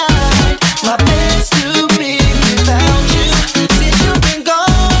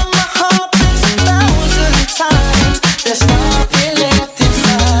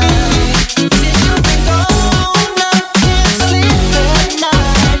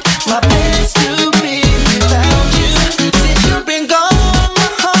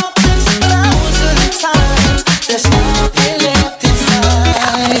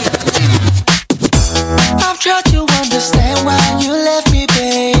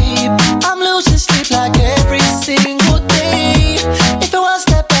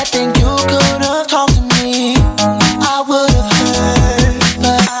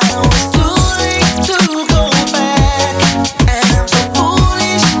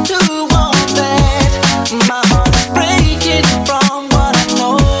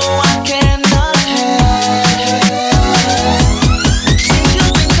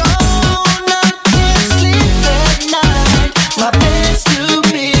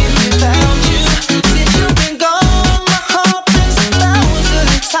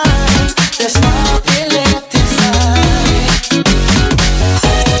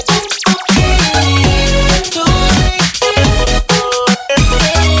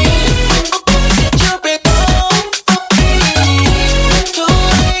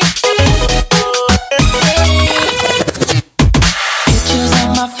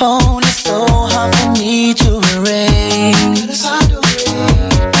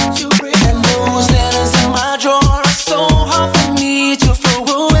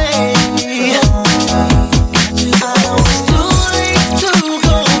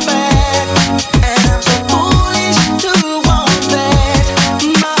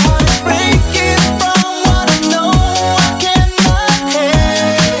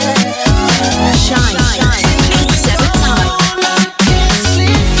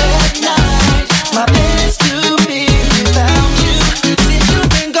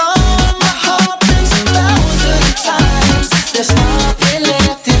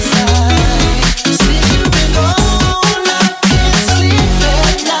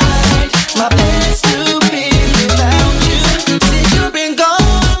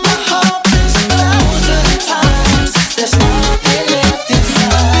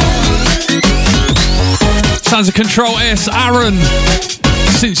 Sounds of Control S, Aaron,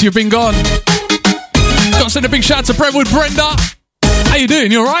 since you've been gone. Got to send a big shout out to Brentwood Brenda. How you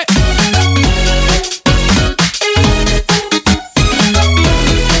doing? You all right?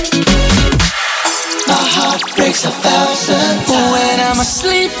 Breaks 1,000 when I'm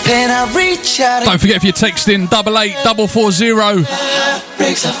asleep and I reach out. Don't forget, if you're texting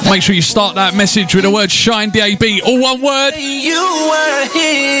 88440, make sure you start that message with the word Shine DAB, all one word. You were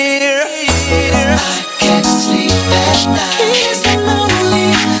here. I can't sleep at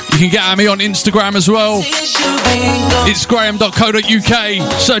night. You can get at me on Instagram as well. It's graham.co.uk.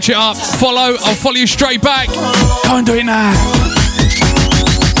 Search it up, follow, I'll follow you straight back. Go and do it now.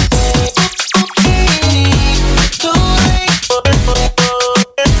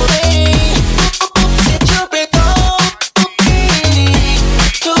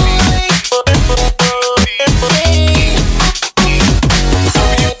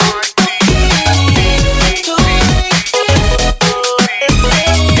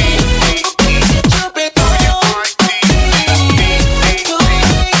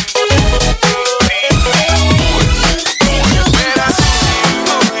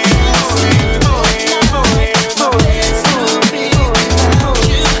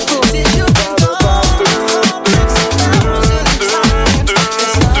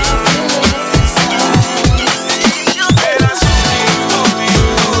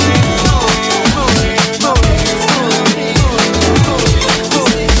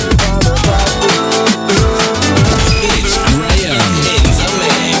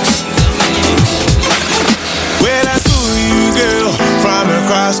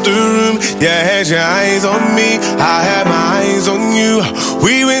 Your eyes on me, I had my eyes on you.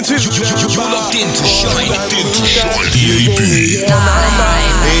 We went to you locked into Shine DAB.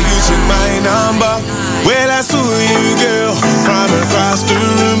 Hey, you took my number. Well, I saw you, girl, from across the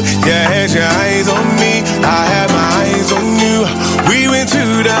room. You had your eyes on me, I had my eyes on you. We went to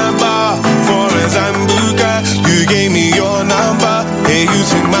the bar for a Zambuca. You gave me your number. Hey, you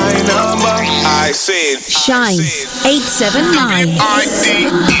took my number. I said Shine 879.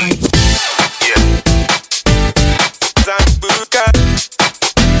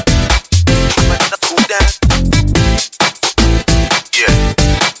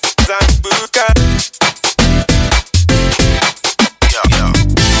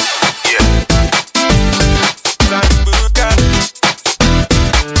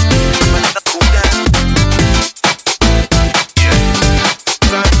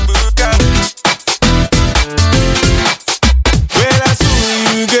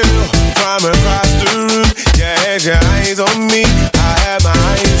 Your eyes on me, I had my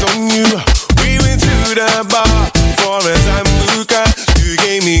eyes on you. We went to the bar for a Zambuca. You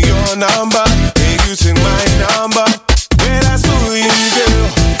gave me your number, and you took my number. When I saw you, girl,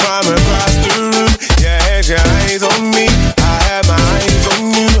 from across the room, you had your eyes on me, I had my eyes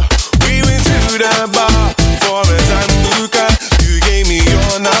on you. We went to the bar for a Zambuca. You gave me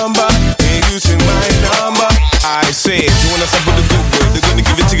your number, and you took my number. I said, you wanna stop with the good word? They're gonna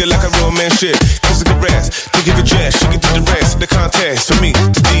give it to you like a real man shit. Kiss the rest. Give a dress, she can do the rest. The contest for me,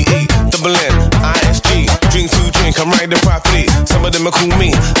 to D-E-double-N-I-S-G. Drink food, drink, I'm right there properly. Some of them are cool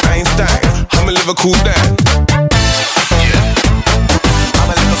me, Einstein. I'ma live a cool down. Yeah,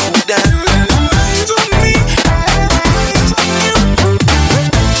 I'ma live a cool down. Eyes on me, eyes on you.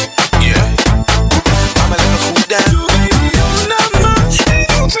 Yeah, I'ma live a cool down. Your number,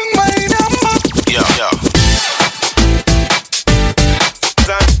 using my number. Yeah, yeah.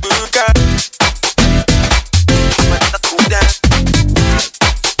 Zambuca.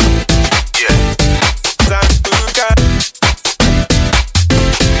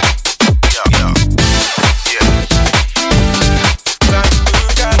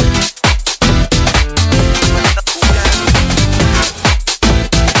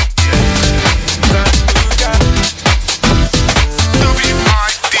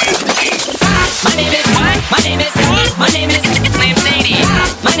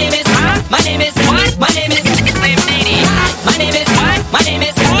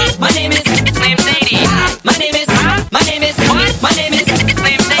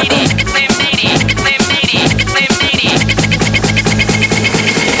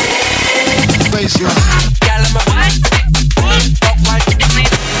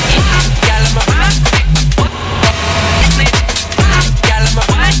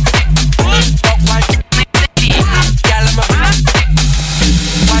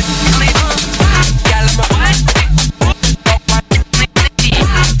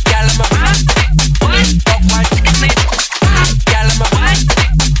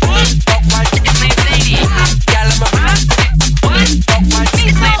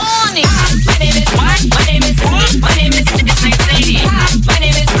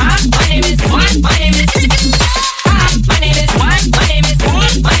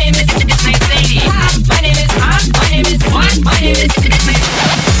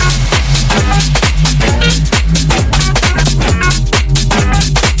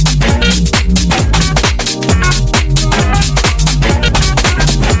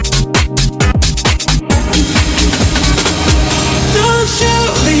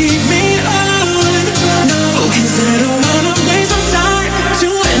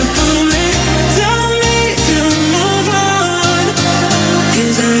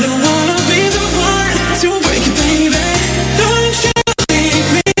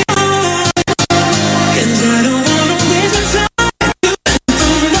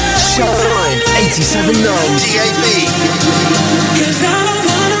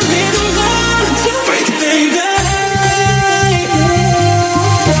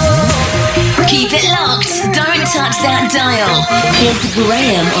 dial. It's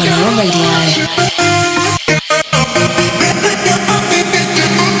Graham on your radio.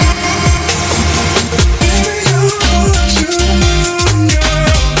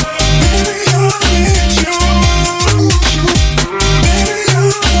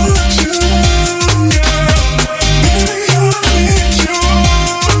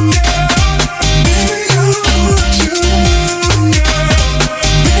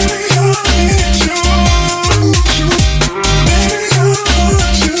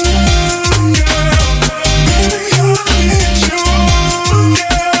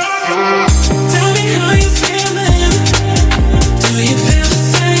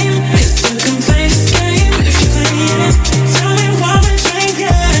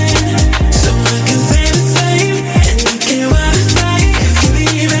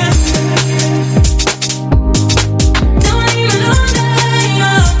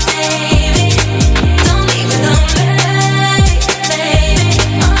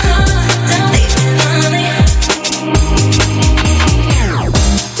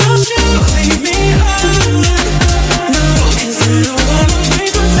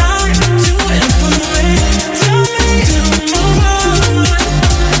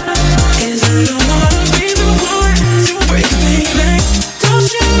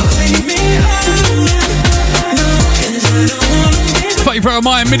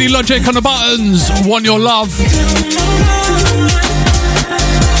 MIDI Logic on the buttons. Want Your Love.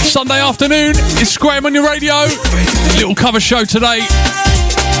 Sunday afternoon, it's Graham on your radio. Little cover show today.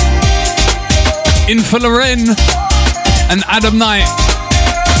 In for Loren and Adam Knight.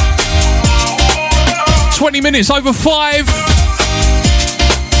 20 minutes over 5.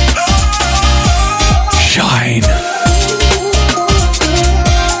 Shine.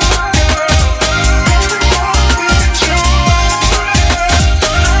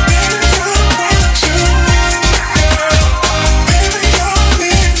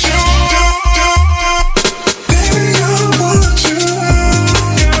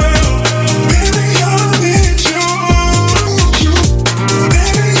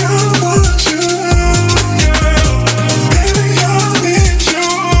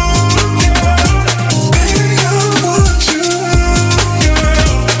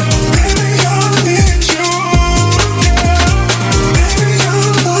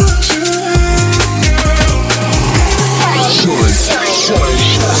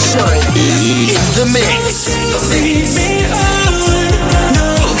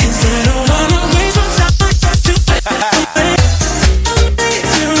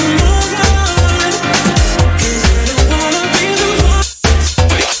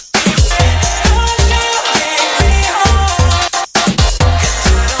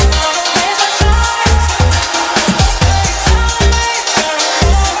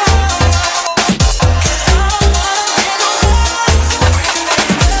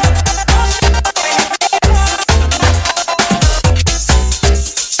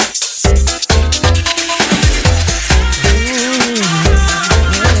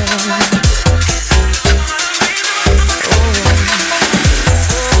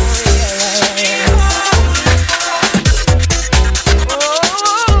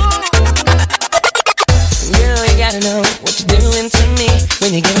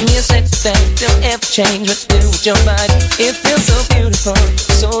 Change what to do with your body. It feels so beautiful,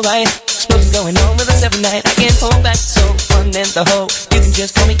 so right. Explosion going on with us every night. I can't hold back, so fun and the whole. You can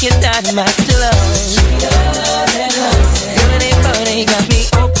just call me Kid Dynamite to love. Girl, it ain't funny, got me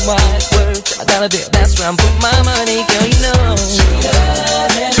open wide. Word to my dollar bill, that's where I'm putting my money, girl, you know.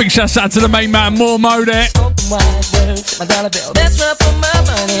 Big shout out to the main man, More Mode. Open wide, word to my dollar bill, that's where I put my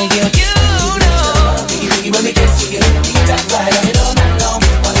money, girl, you know. When we get to you, we got right on it all night long.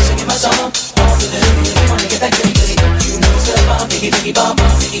 While you singing my song. Wanna get that goody goody, you know it's the bomb, diggy diggy bomb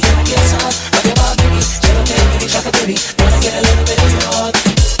bomb, diggy, can I get some? Rock your bomb, diggy, jello cake, diggy, chocolate booty, wanna get a little bit of your heart.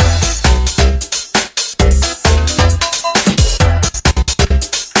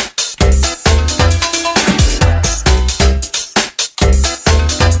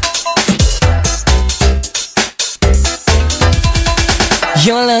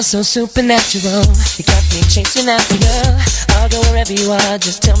 Your love's so supernatural, you got me chasing after you. I'll go wherever you are,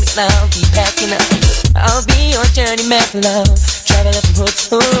 just tell me and I'll be packing up. I'll be your journeyman for love, travel up from hood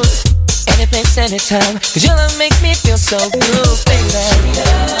to hood, any place, anytime, cause your love makes me feel so good, baby.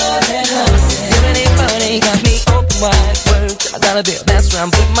 You really funny, got me open wide, word to my dollar bill, that's where I'm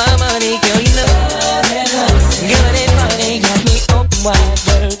putting my money, girl, you know. You really funny, got me open wide,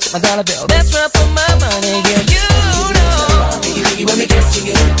 word to my dollar bill, that's where I put my money, girl, you know. When we get to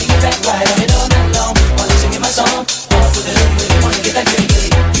you, we get back right on it all night long. While you singing my song, all for the hood, really wanna get that goody goody.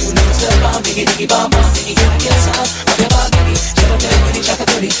 You know it's the bomb, diggy diggy bomb bomb, diggy, can I get some?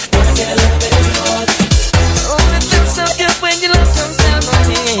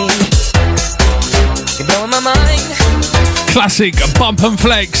 Classic Bump and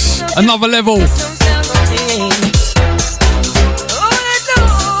Flex, Another Level.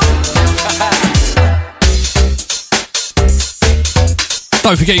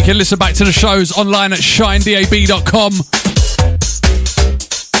 Don't forget you can listen back to the shows online at shinedab.com.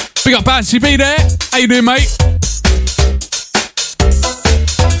 Big up Bouncy B there. How you doing, mate?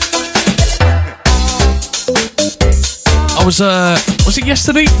 I was it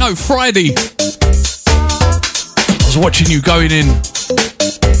yesterday? No, Friday. I was watching you going in.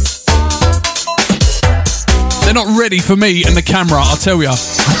 They're not ready for me and the camera, I'll tell ya.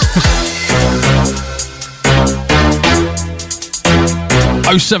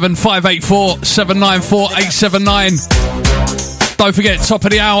 07584 794 879. Don't forget, top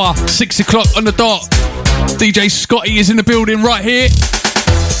of the hour, 6 o'clock on the dot. DJ Scotty is in the building right here.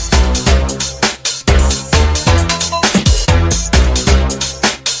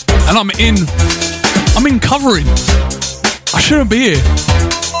 And I'm in covering. I shouldn't be here.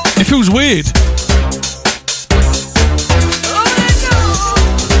 It feels weird.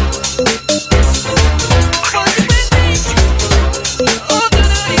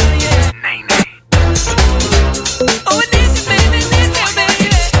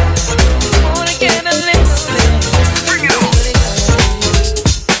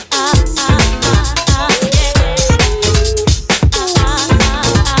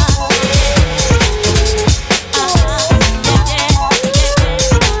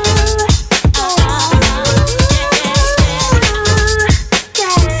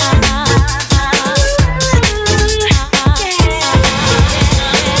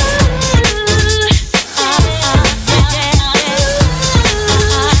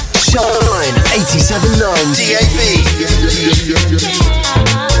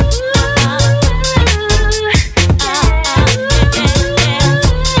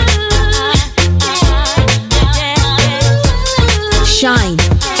 Shine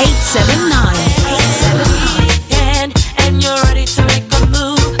 879. And you're ready to make a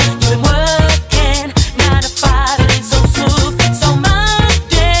move. You've been working 9 to 5, it ain't so smooth. So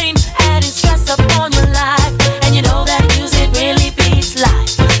mundane, adding stress upon your life. And you know that music really beats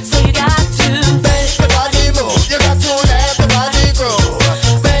life. So you got to make the body move. You got to let the body grow.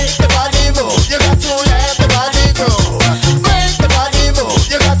 Make the body move. You got to let the body grow. Make the body move.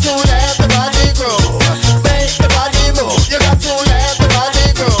 You got to let the body grow. Make the body move. You got to let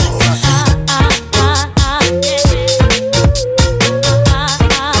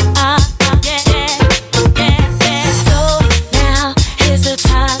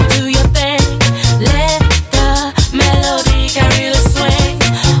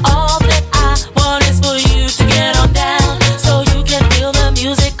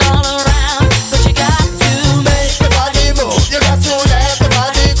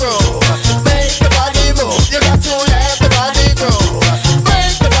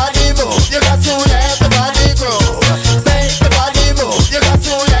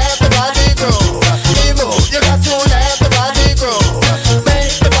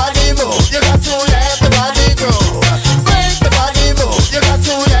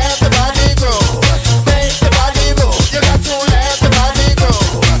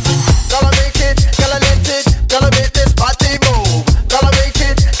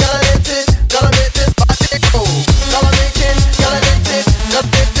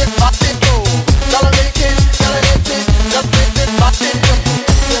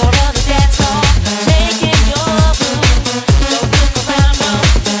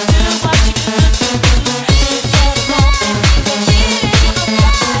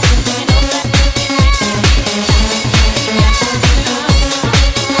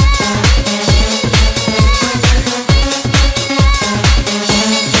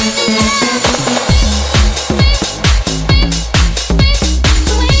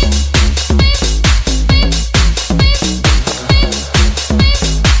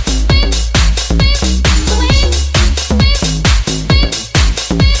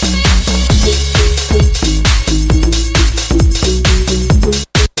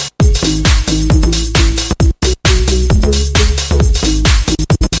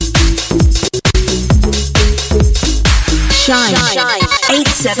Shine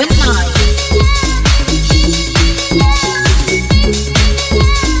 879.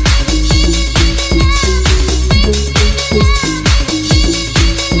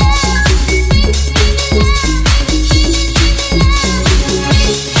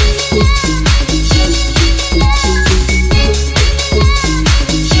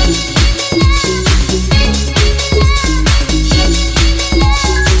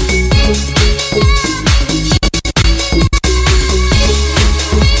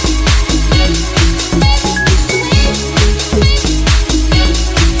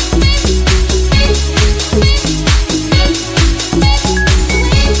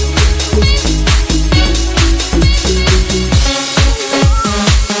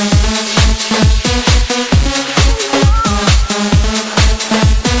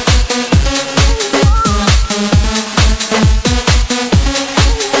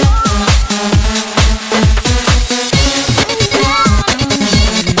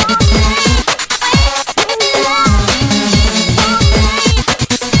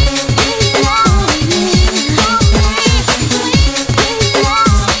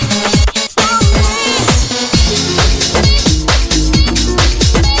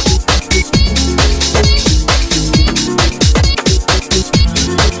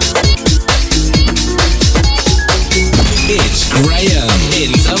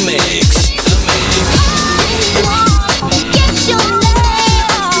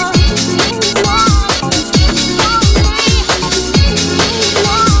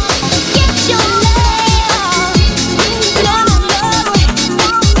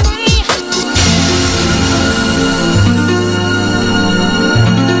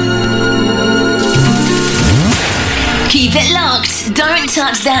 Keep it locked. Don't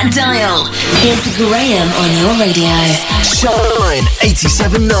touch that dial. It's Graham on your radio. Shine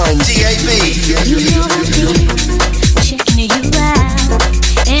 87.9 DAB. You know I've been checking you out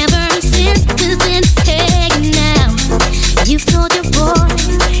ever since we've been hanging out. You've told your boy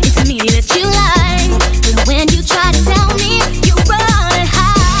it's me that you like, but when you try to tell me you run and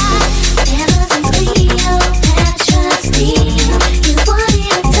hide. Ever since Cleopatra Steve, you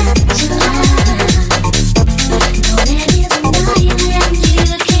wanted to touch your life. No, that isn't nothing you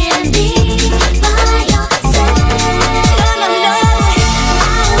can't be by yourself. No,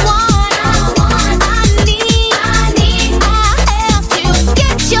 I need, I have to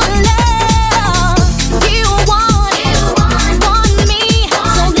get your love. You want me,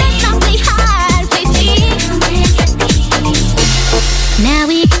 so let's not play hide, play seek. Now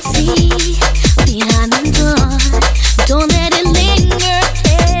we can see behind the door. Don't let it linger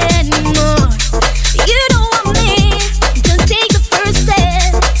anymore. You don't want me to take the first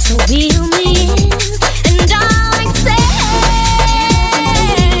step, so we'll meet and I'll accept.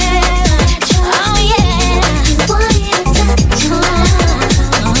 Oh yeah, you wanted to touch your life.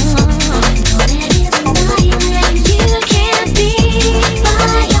 No, that isn't nothing you can't be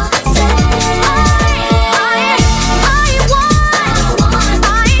by yourself.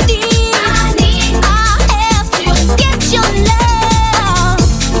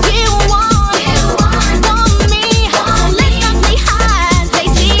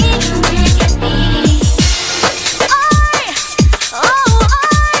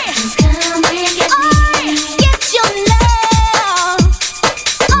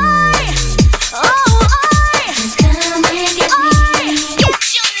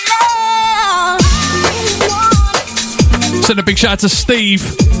 Send a big shout out to Steve.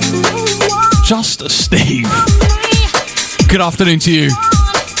 Just Steve. Good afternoon to you.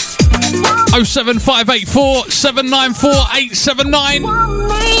 07584 794 879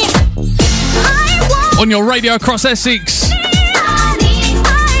 on your radio across Essex.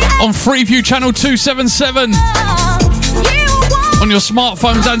 On Freeview channel 277. On your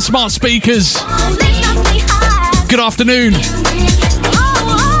smartphones and smart speakers. Good afternoon.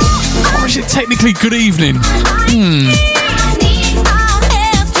 Or is it technically good evening?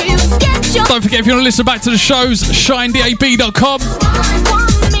 Don't forget, if you want to listen back to the shows, shinedab.com.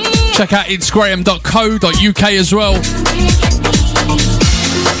 Check out itsgraham.co.uk as well.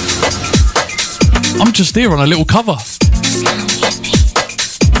 I'm just here on a little cover.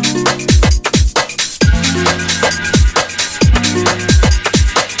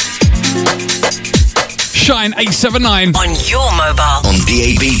 Shine 879 on your mobile, on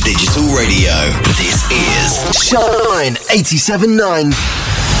DAB Digital Radio. This is Shine 87.9.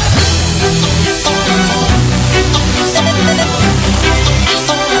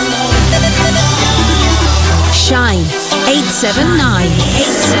 Shine 879.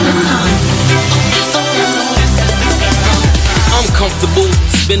 I'm comfortable.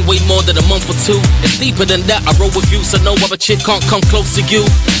 It's been way more than a month or two. It's deeper than that. I roll with you, so no other chick can't come close to you.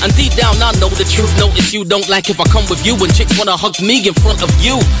 And deep down, I know the truth. Notice you don't like if I come with you. And chicks wanna hug me in front of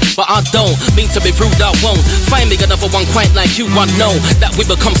you, but I don't mean to be rude. I won't find me another one quite like you. I know that we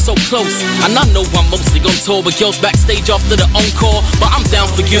become so close, and I know I'm mostly on tour with girls backstage after the encore. But I'm down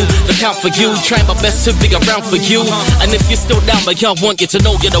for you, look out for you. Trying my best to be around for you. And if you're still down, but I want you to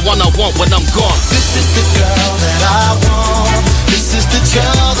know you're the one I want when I'm gone. This is the girl that I want. This is the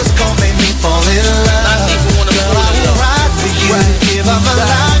girl that's gonna make me fall in love. Girl, I will ride for you, give up my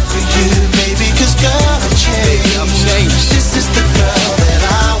life for you, baby, 'cause girl, I've changed. This is the girl that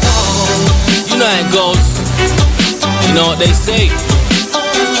I want. You know how it goes. You know what they say?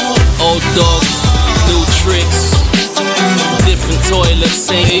 Old dogs, new tricks, different toilets,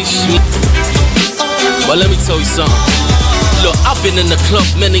 same shit. But let me tell you something. Look, I've been in the club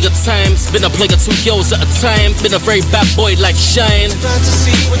many a times. Been a player, 2 girls at a time. Been a very bad boy like Shine.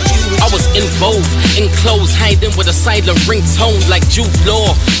 I was involved in clothes, hiding with a silent ringtone like Jude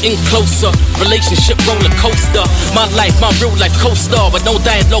Law. In closer, relationship roller coaster. My life, my real life co-star. With no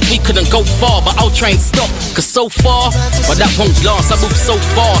dialogue, we couldn't go far. But I'll try and stop, 'cause so far, but that won't last. I move so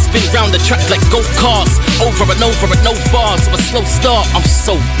fast, spin round the track like go-karts. Over and over and no bars. So a slow start, I'm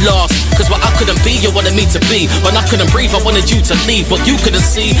so lost. 'Cause what I couldn't be, you wanted me to be. When I couldn't breathe, I wanted you to leave. What you couldn't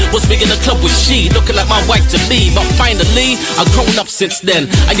see was me in the club with she, looking like my wife to be. But finally, I've grown up since then,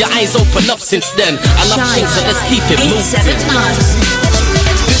 and your eyes open up since then. I love things, so let's keep it moving.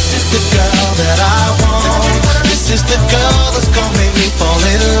 This is the girl that I want. This is the girl that's gonna make me fall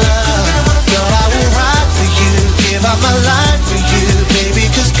in love. Girl, I will ride for you, give up my life for you, baby,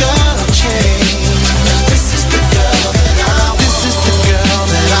 'cause girl, I've changed. This is the girl that I want. This is the girl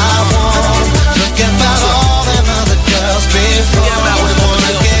that I want. Forget about all them other girls,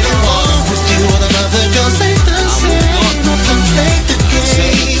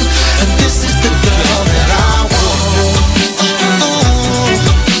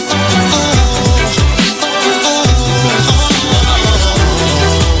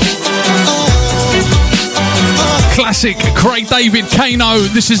 classic. Craig David, Kano,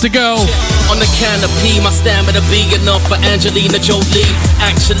 this is the girl. On the canopy, my stamina be enough for Angelina Jolie.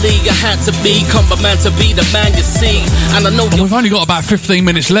 Actually, I had to be man to be the man you see. And I know we've only got about 15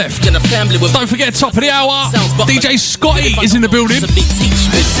 minutes left. In a family with Don't forget, top of the hour, DJ Scotty is in the building. This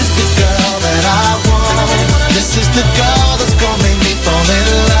is the girl that I want. This is the girl that's gonna make me fall in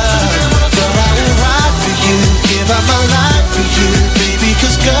love. Girl, I will ride for you, give up my life for you, baby,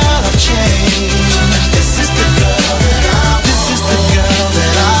 'cause girl, I've changed. This is the girl that I want. This is the girl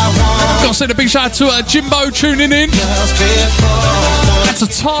that I want. Got to send a big shout out to Jimbo tuning in. And to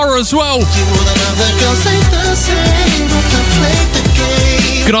Tara as well.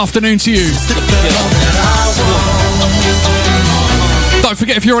 Good afternoon to you. Don't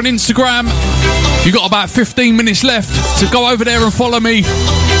forget, if you're on Instagram, you've got about 15 minutes left to go over there and follow me.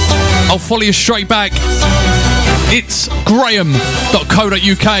 I'll follow you straight back. It's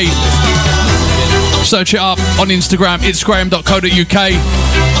graham.co.uk. Search it up on Instagram. It's graham.co.uk.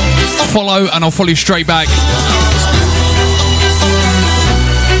 Follow and I'll follow you straight back.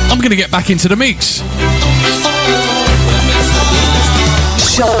 I'm going to get back into the mix.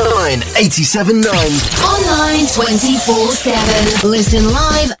 Shine 87.9. Online 24/7. Listen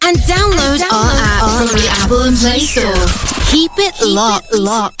live and download our app from the Apple and Play Store. Keep it locked.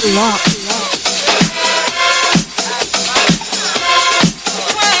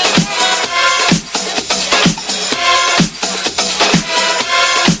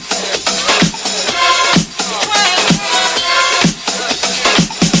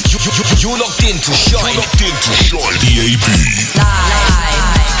 You're locked into Shine. DAB.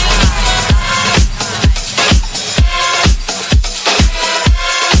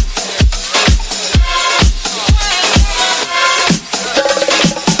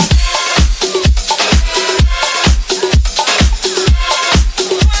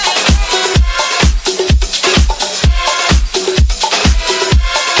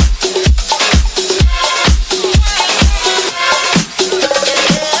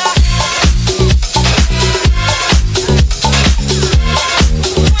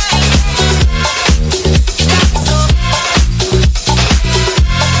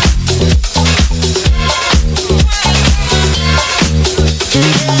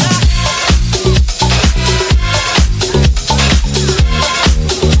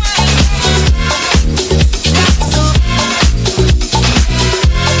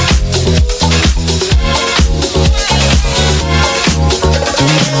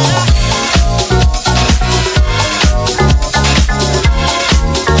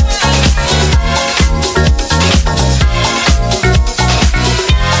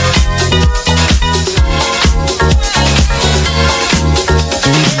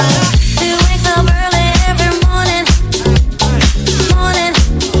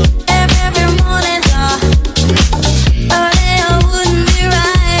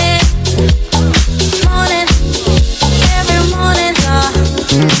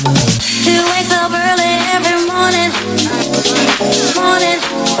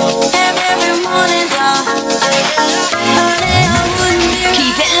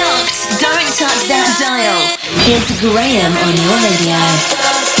 It's Graham on your radio.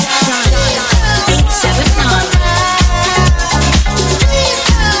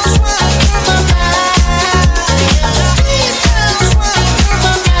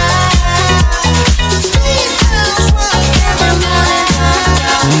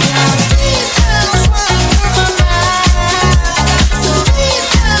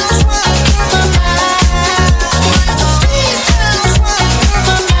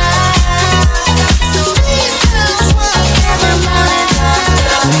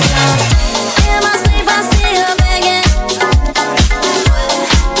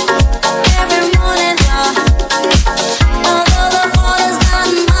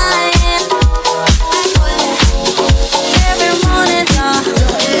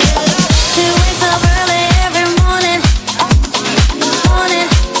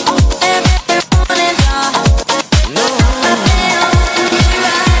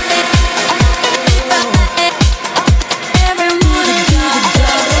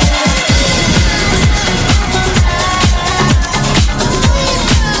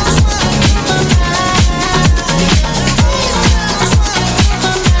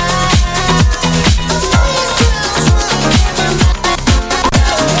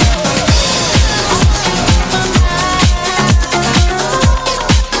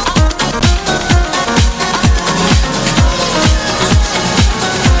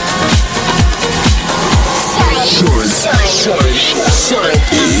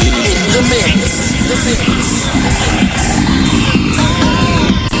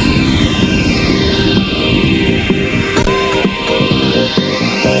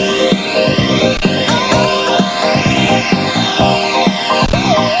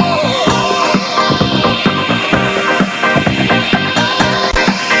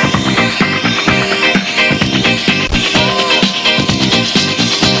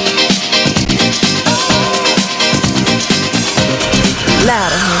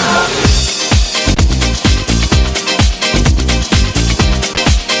 louder, honey.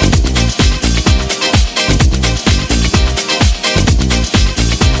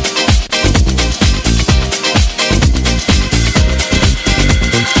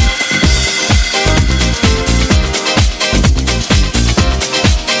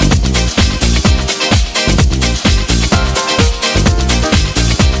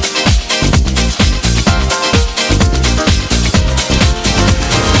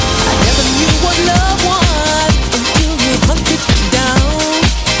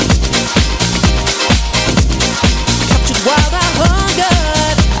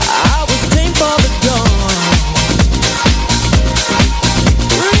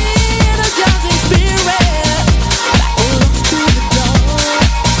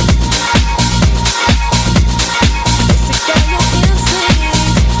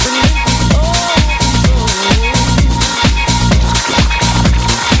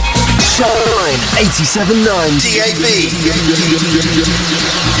 Shine 87.9 DAB.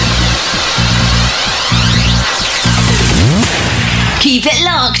 Keep it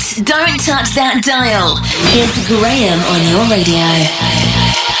locked. Don't touch that dial. It's Graham on your radio.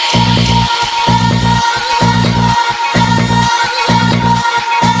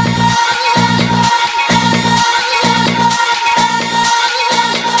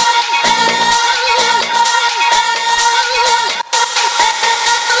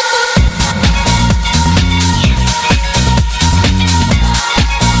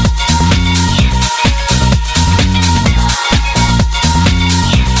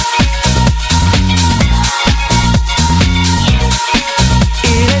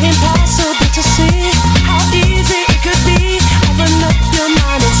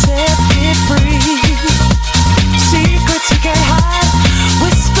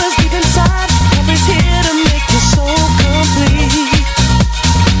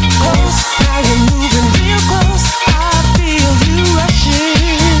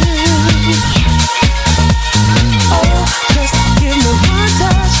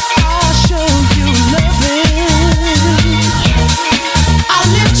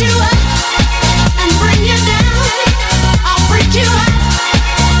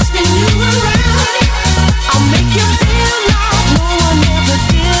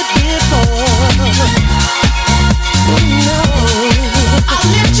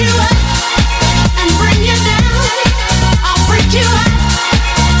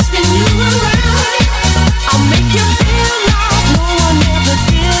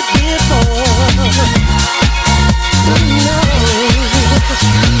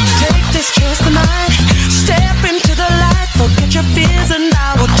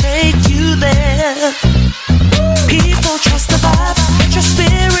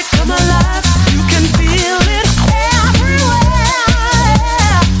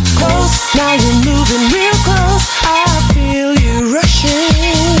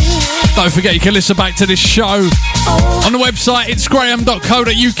 Don't forget you can listen back to this show on the website. It's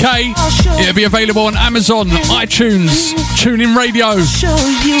graham.co.uk. It'll be available on Amazon, iTunes, TuneIn Radio,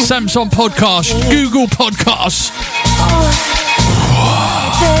 Samsung Podcast, Google Podcasts.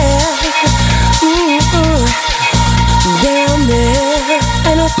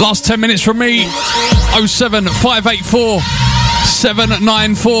 Last 10 minutes from me. 07584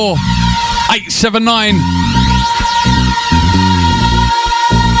 794 879.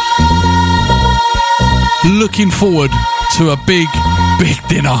 Looking forward to a big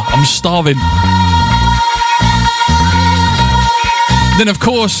dinner. I'm starving. Then, of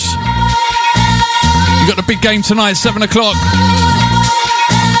course, you got the big game tonight, 7 o'clock.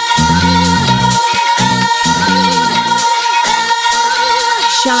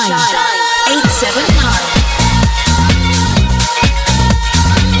 Shine 879.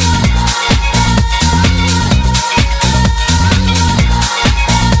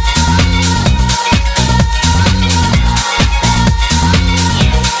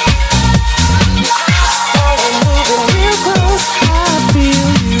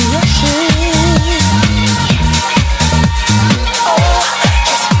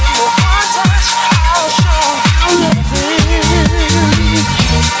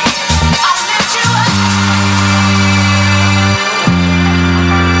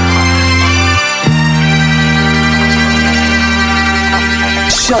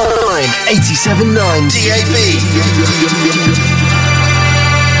 Shine 87.9 DAB.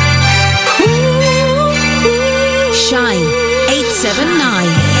 Shine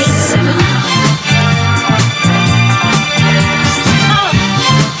 879.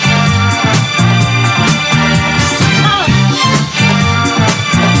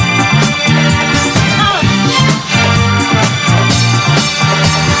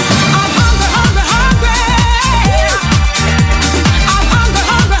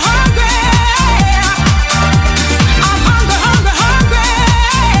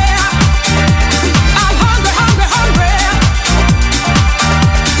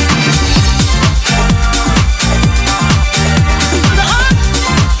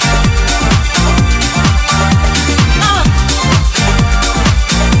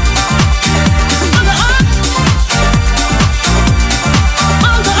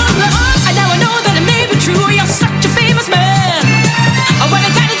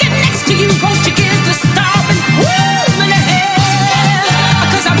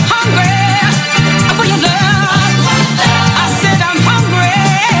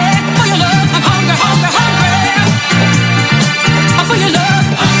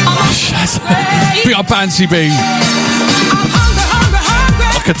 Bancy B.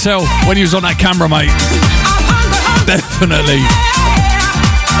 I could tell when he was on that camera, mate. Definitely.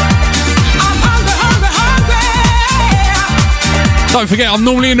 Don't forget, I'm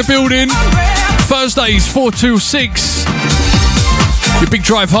normally in the building Thursdays 4 till 6. Your big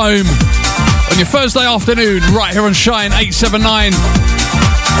drive home on your Thursday afternoon, right here on Shine 879.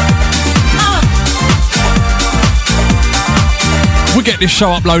 We'll get this show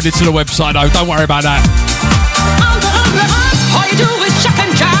uploaded to the website though, don't worry about that. All you do is chuck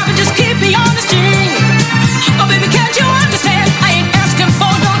and jive and just keep me on the string. Oh baby, can't you understand? I ain't asking for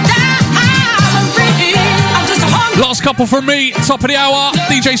no diamond. I'm just hungry. Last couple from me, top of the hour.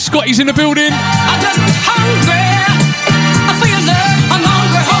 DJ Scotty's in the building. I'm just hungry. I feel love. I'm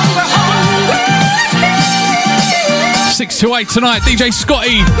hungry. 6 to 8 tonight, DJ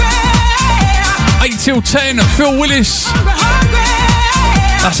Scotty. 8 till 10, Phil Willis.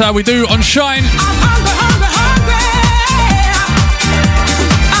 That's how we do on Shine.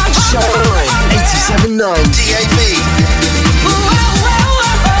 Shine 87.9 DAB.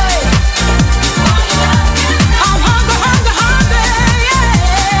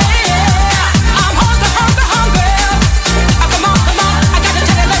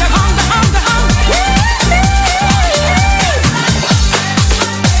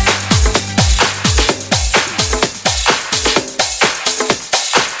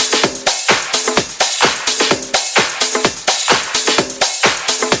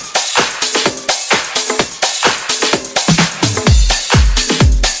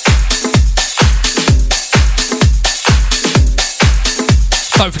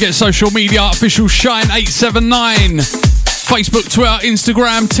 Don't forget social media, official Shine 879. Facebook, Twitter,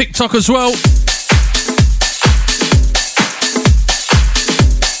 Instagram, TikTok as well.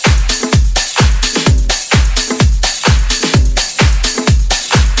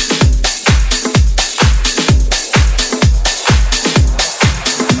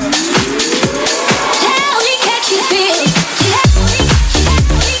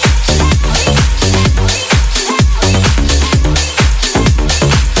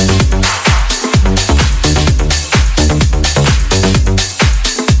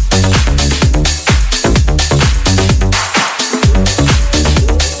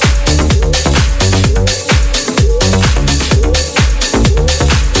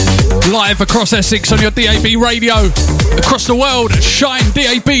 Live across Essex on your DAB radio, across the world at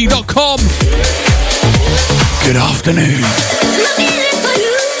shinedab.com. Good afternoon.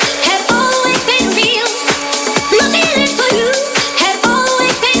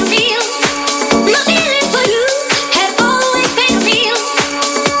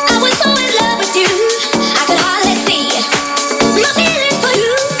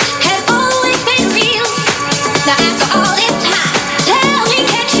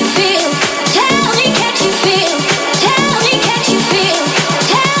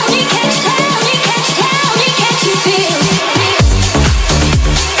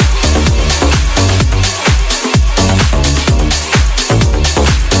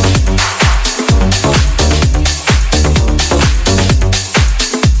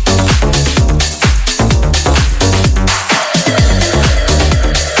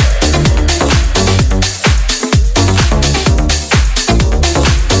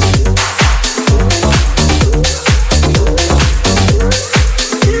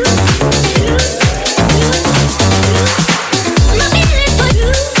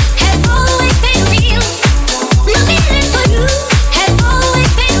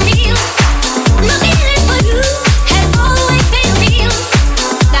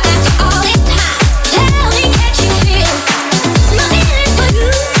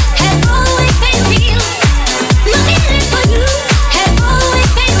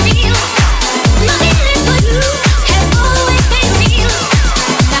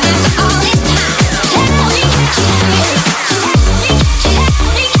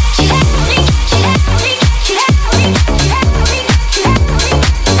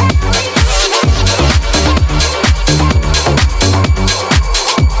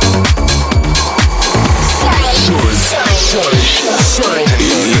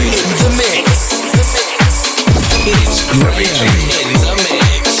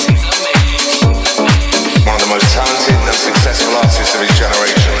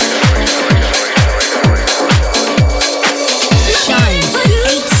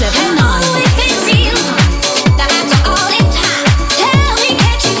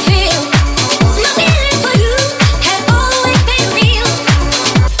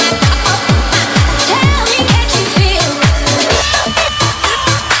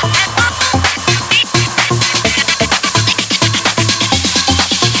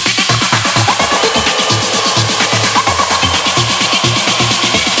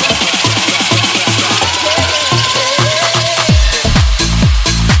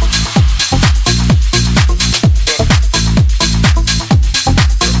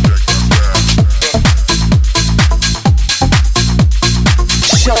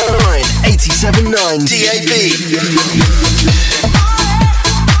 Shine DAB.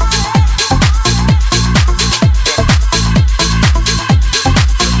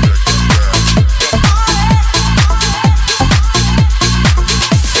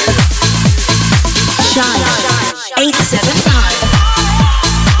 Shine 879.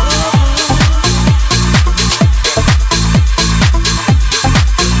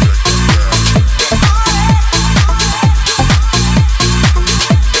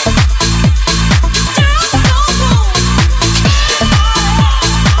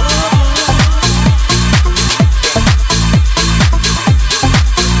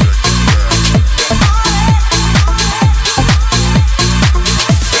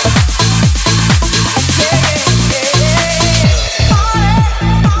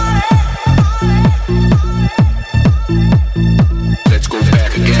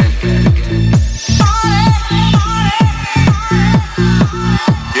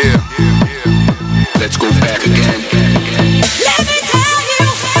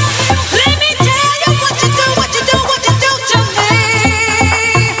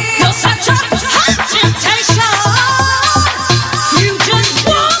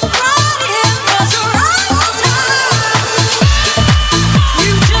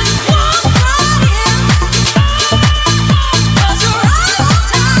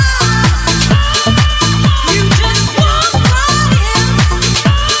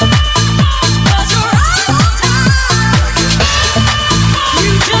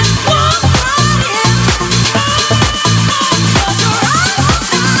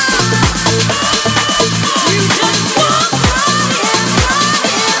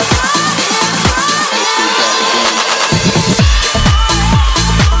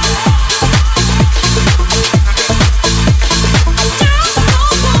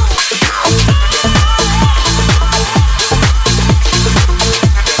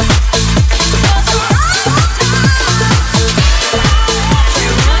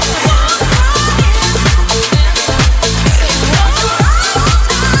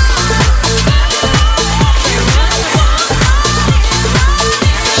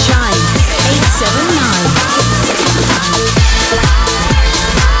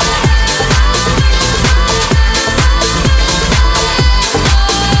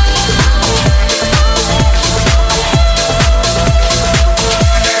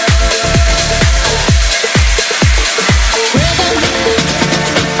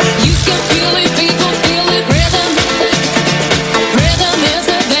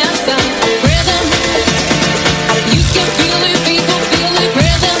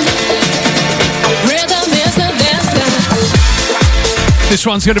 This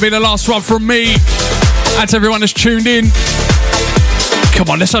one's going to be the last one from me. And to everyone that's tuned in. Come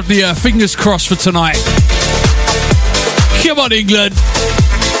on, let's have the fingers crossed for tonight. Come on, England.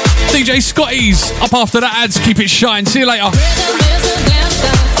 DJ Scotty's up after that ads. Keep it shine. See you later.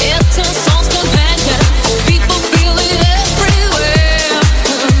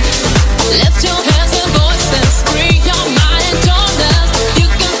 Lift your hands and voices, free your mind and join us. You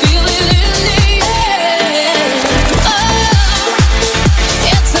can feel it in the air. Oh,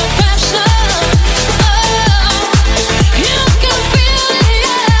 it's a passion. Oh, you can feel it,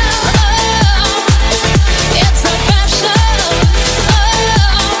 yeah. Oh, it's a passion. Oh,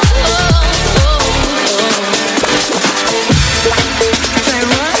 oh, oh.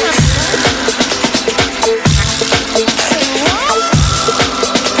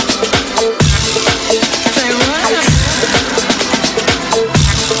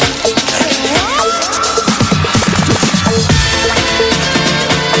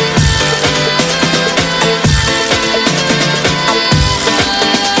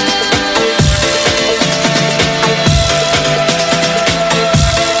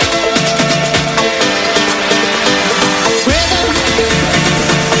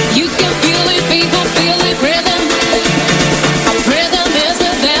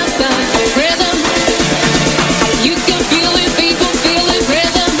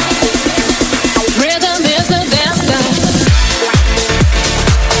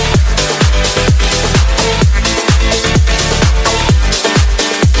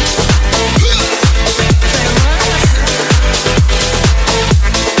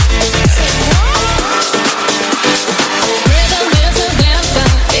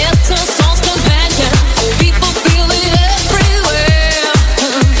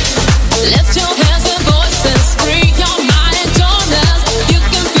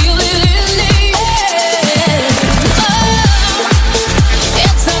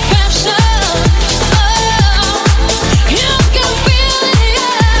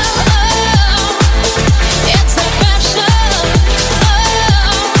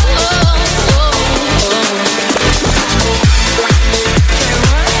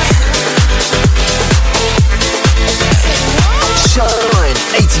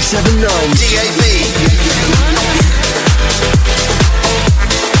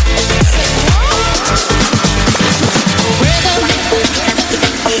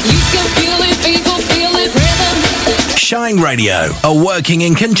 Shine Radio are working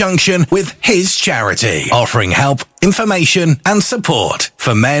in conjunction with His Charity, offering help, information and support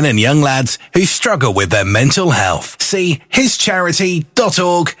for men and young lads who struggle with their mental health. See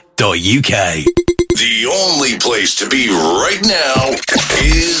hischarity.org.uk. The only place to be right now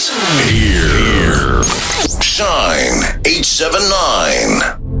is here. Shine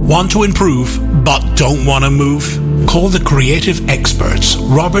 879. Want to improve but don't want to move? Call the creative experts,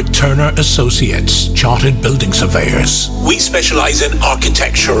 Robert Turner Associates, Chartered Building Surveyors. We specialize in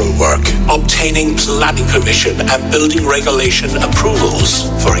architectural work, obtaining planning permission and building regulation approvals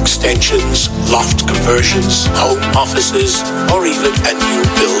for extensions, loft conversions, home offices, or even a new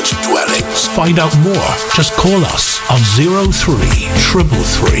build dwellings. Find out more. Just call us on 03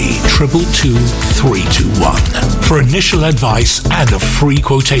 333 222 321 for initial advice and a free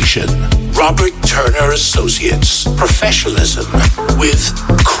quotation. Robert Turner Associates. Professionalism with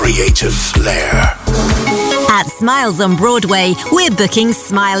creative flair. At Smiles on Broadway, we're booking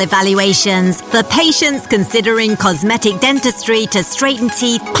smile evaluations for patients considering cosmetic dentistry to straighten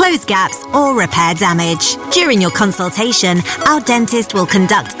teeth, close gaps, or repair damage. During your consultation, our dentist will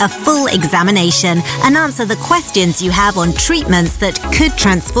conduct a full examination and answer the questions you have on treatments that could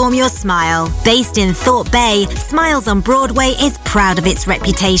transform your smile. Based in Thorpe Bay, Smiles on Broadway is proud of its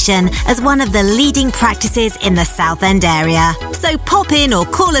reputation as one of the leading practices in the South End area. So pop in or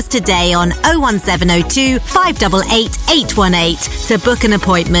call us today on 01702 588 818 to book an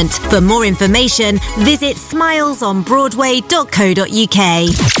appointment. For more information, visit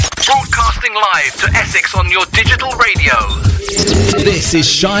smilesonbroadway.co.uk. Broadcasting live to Essex on your digital radio. This is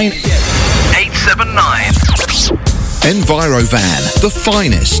Shine 879. Envirovan, the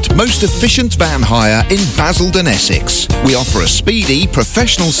finest, most efficient van hire in Basildon, Essex. We offer a speedy,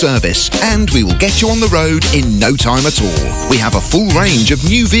 professional service and we will get you on the road in no time at all. We have a full range of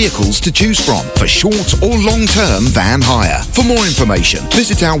new vehicles to choose from for short or long-term van hire. For more information,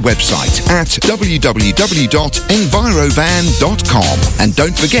 visit our website at www.envirovan.com and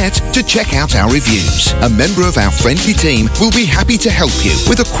don't forget to check out our reviews. A member of our friendly team will be happy to help you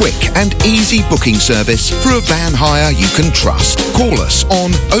with a quick and easy booking service for a van hire you can trust. Call us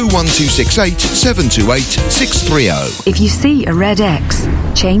on 01268 728 630. If you see a red X,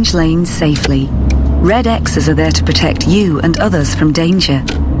 change lanes safely. Red X's are there to protect you and others from danger.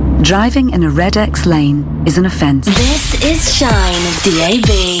 Driving in a red X lane is an offence. This is Shine DAB.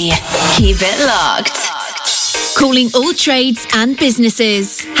 Keep it locked. Calling all trades and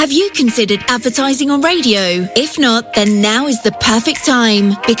businesses. Have you considered advertising on radio? If not, then now is the perfect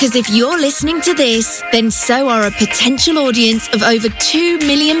time. Because if you're listening to this, then so are a potential audience of over 2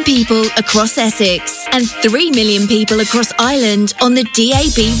 million people across Essex and 3 million people across Ireland on the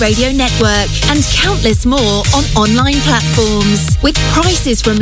DAB radio network and countless more on online platforms with prices from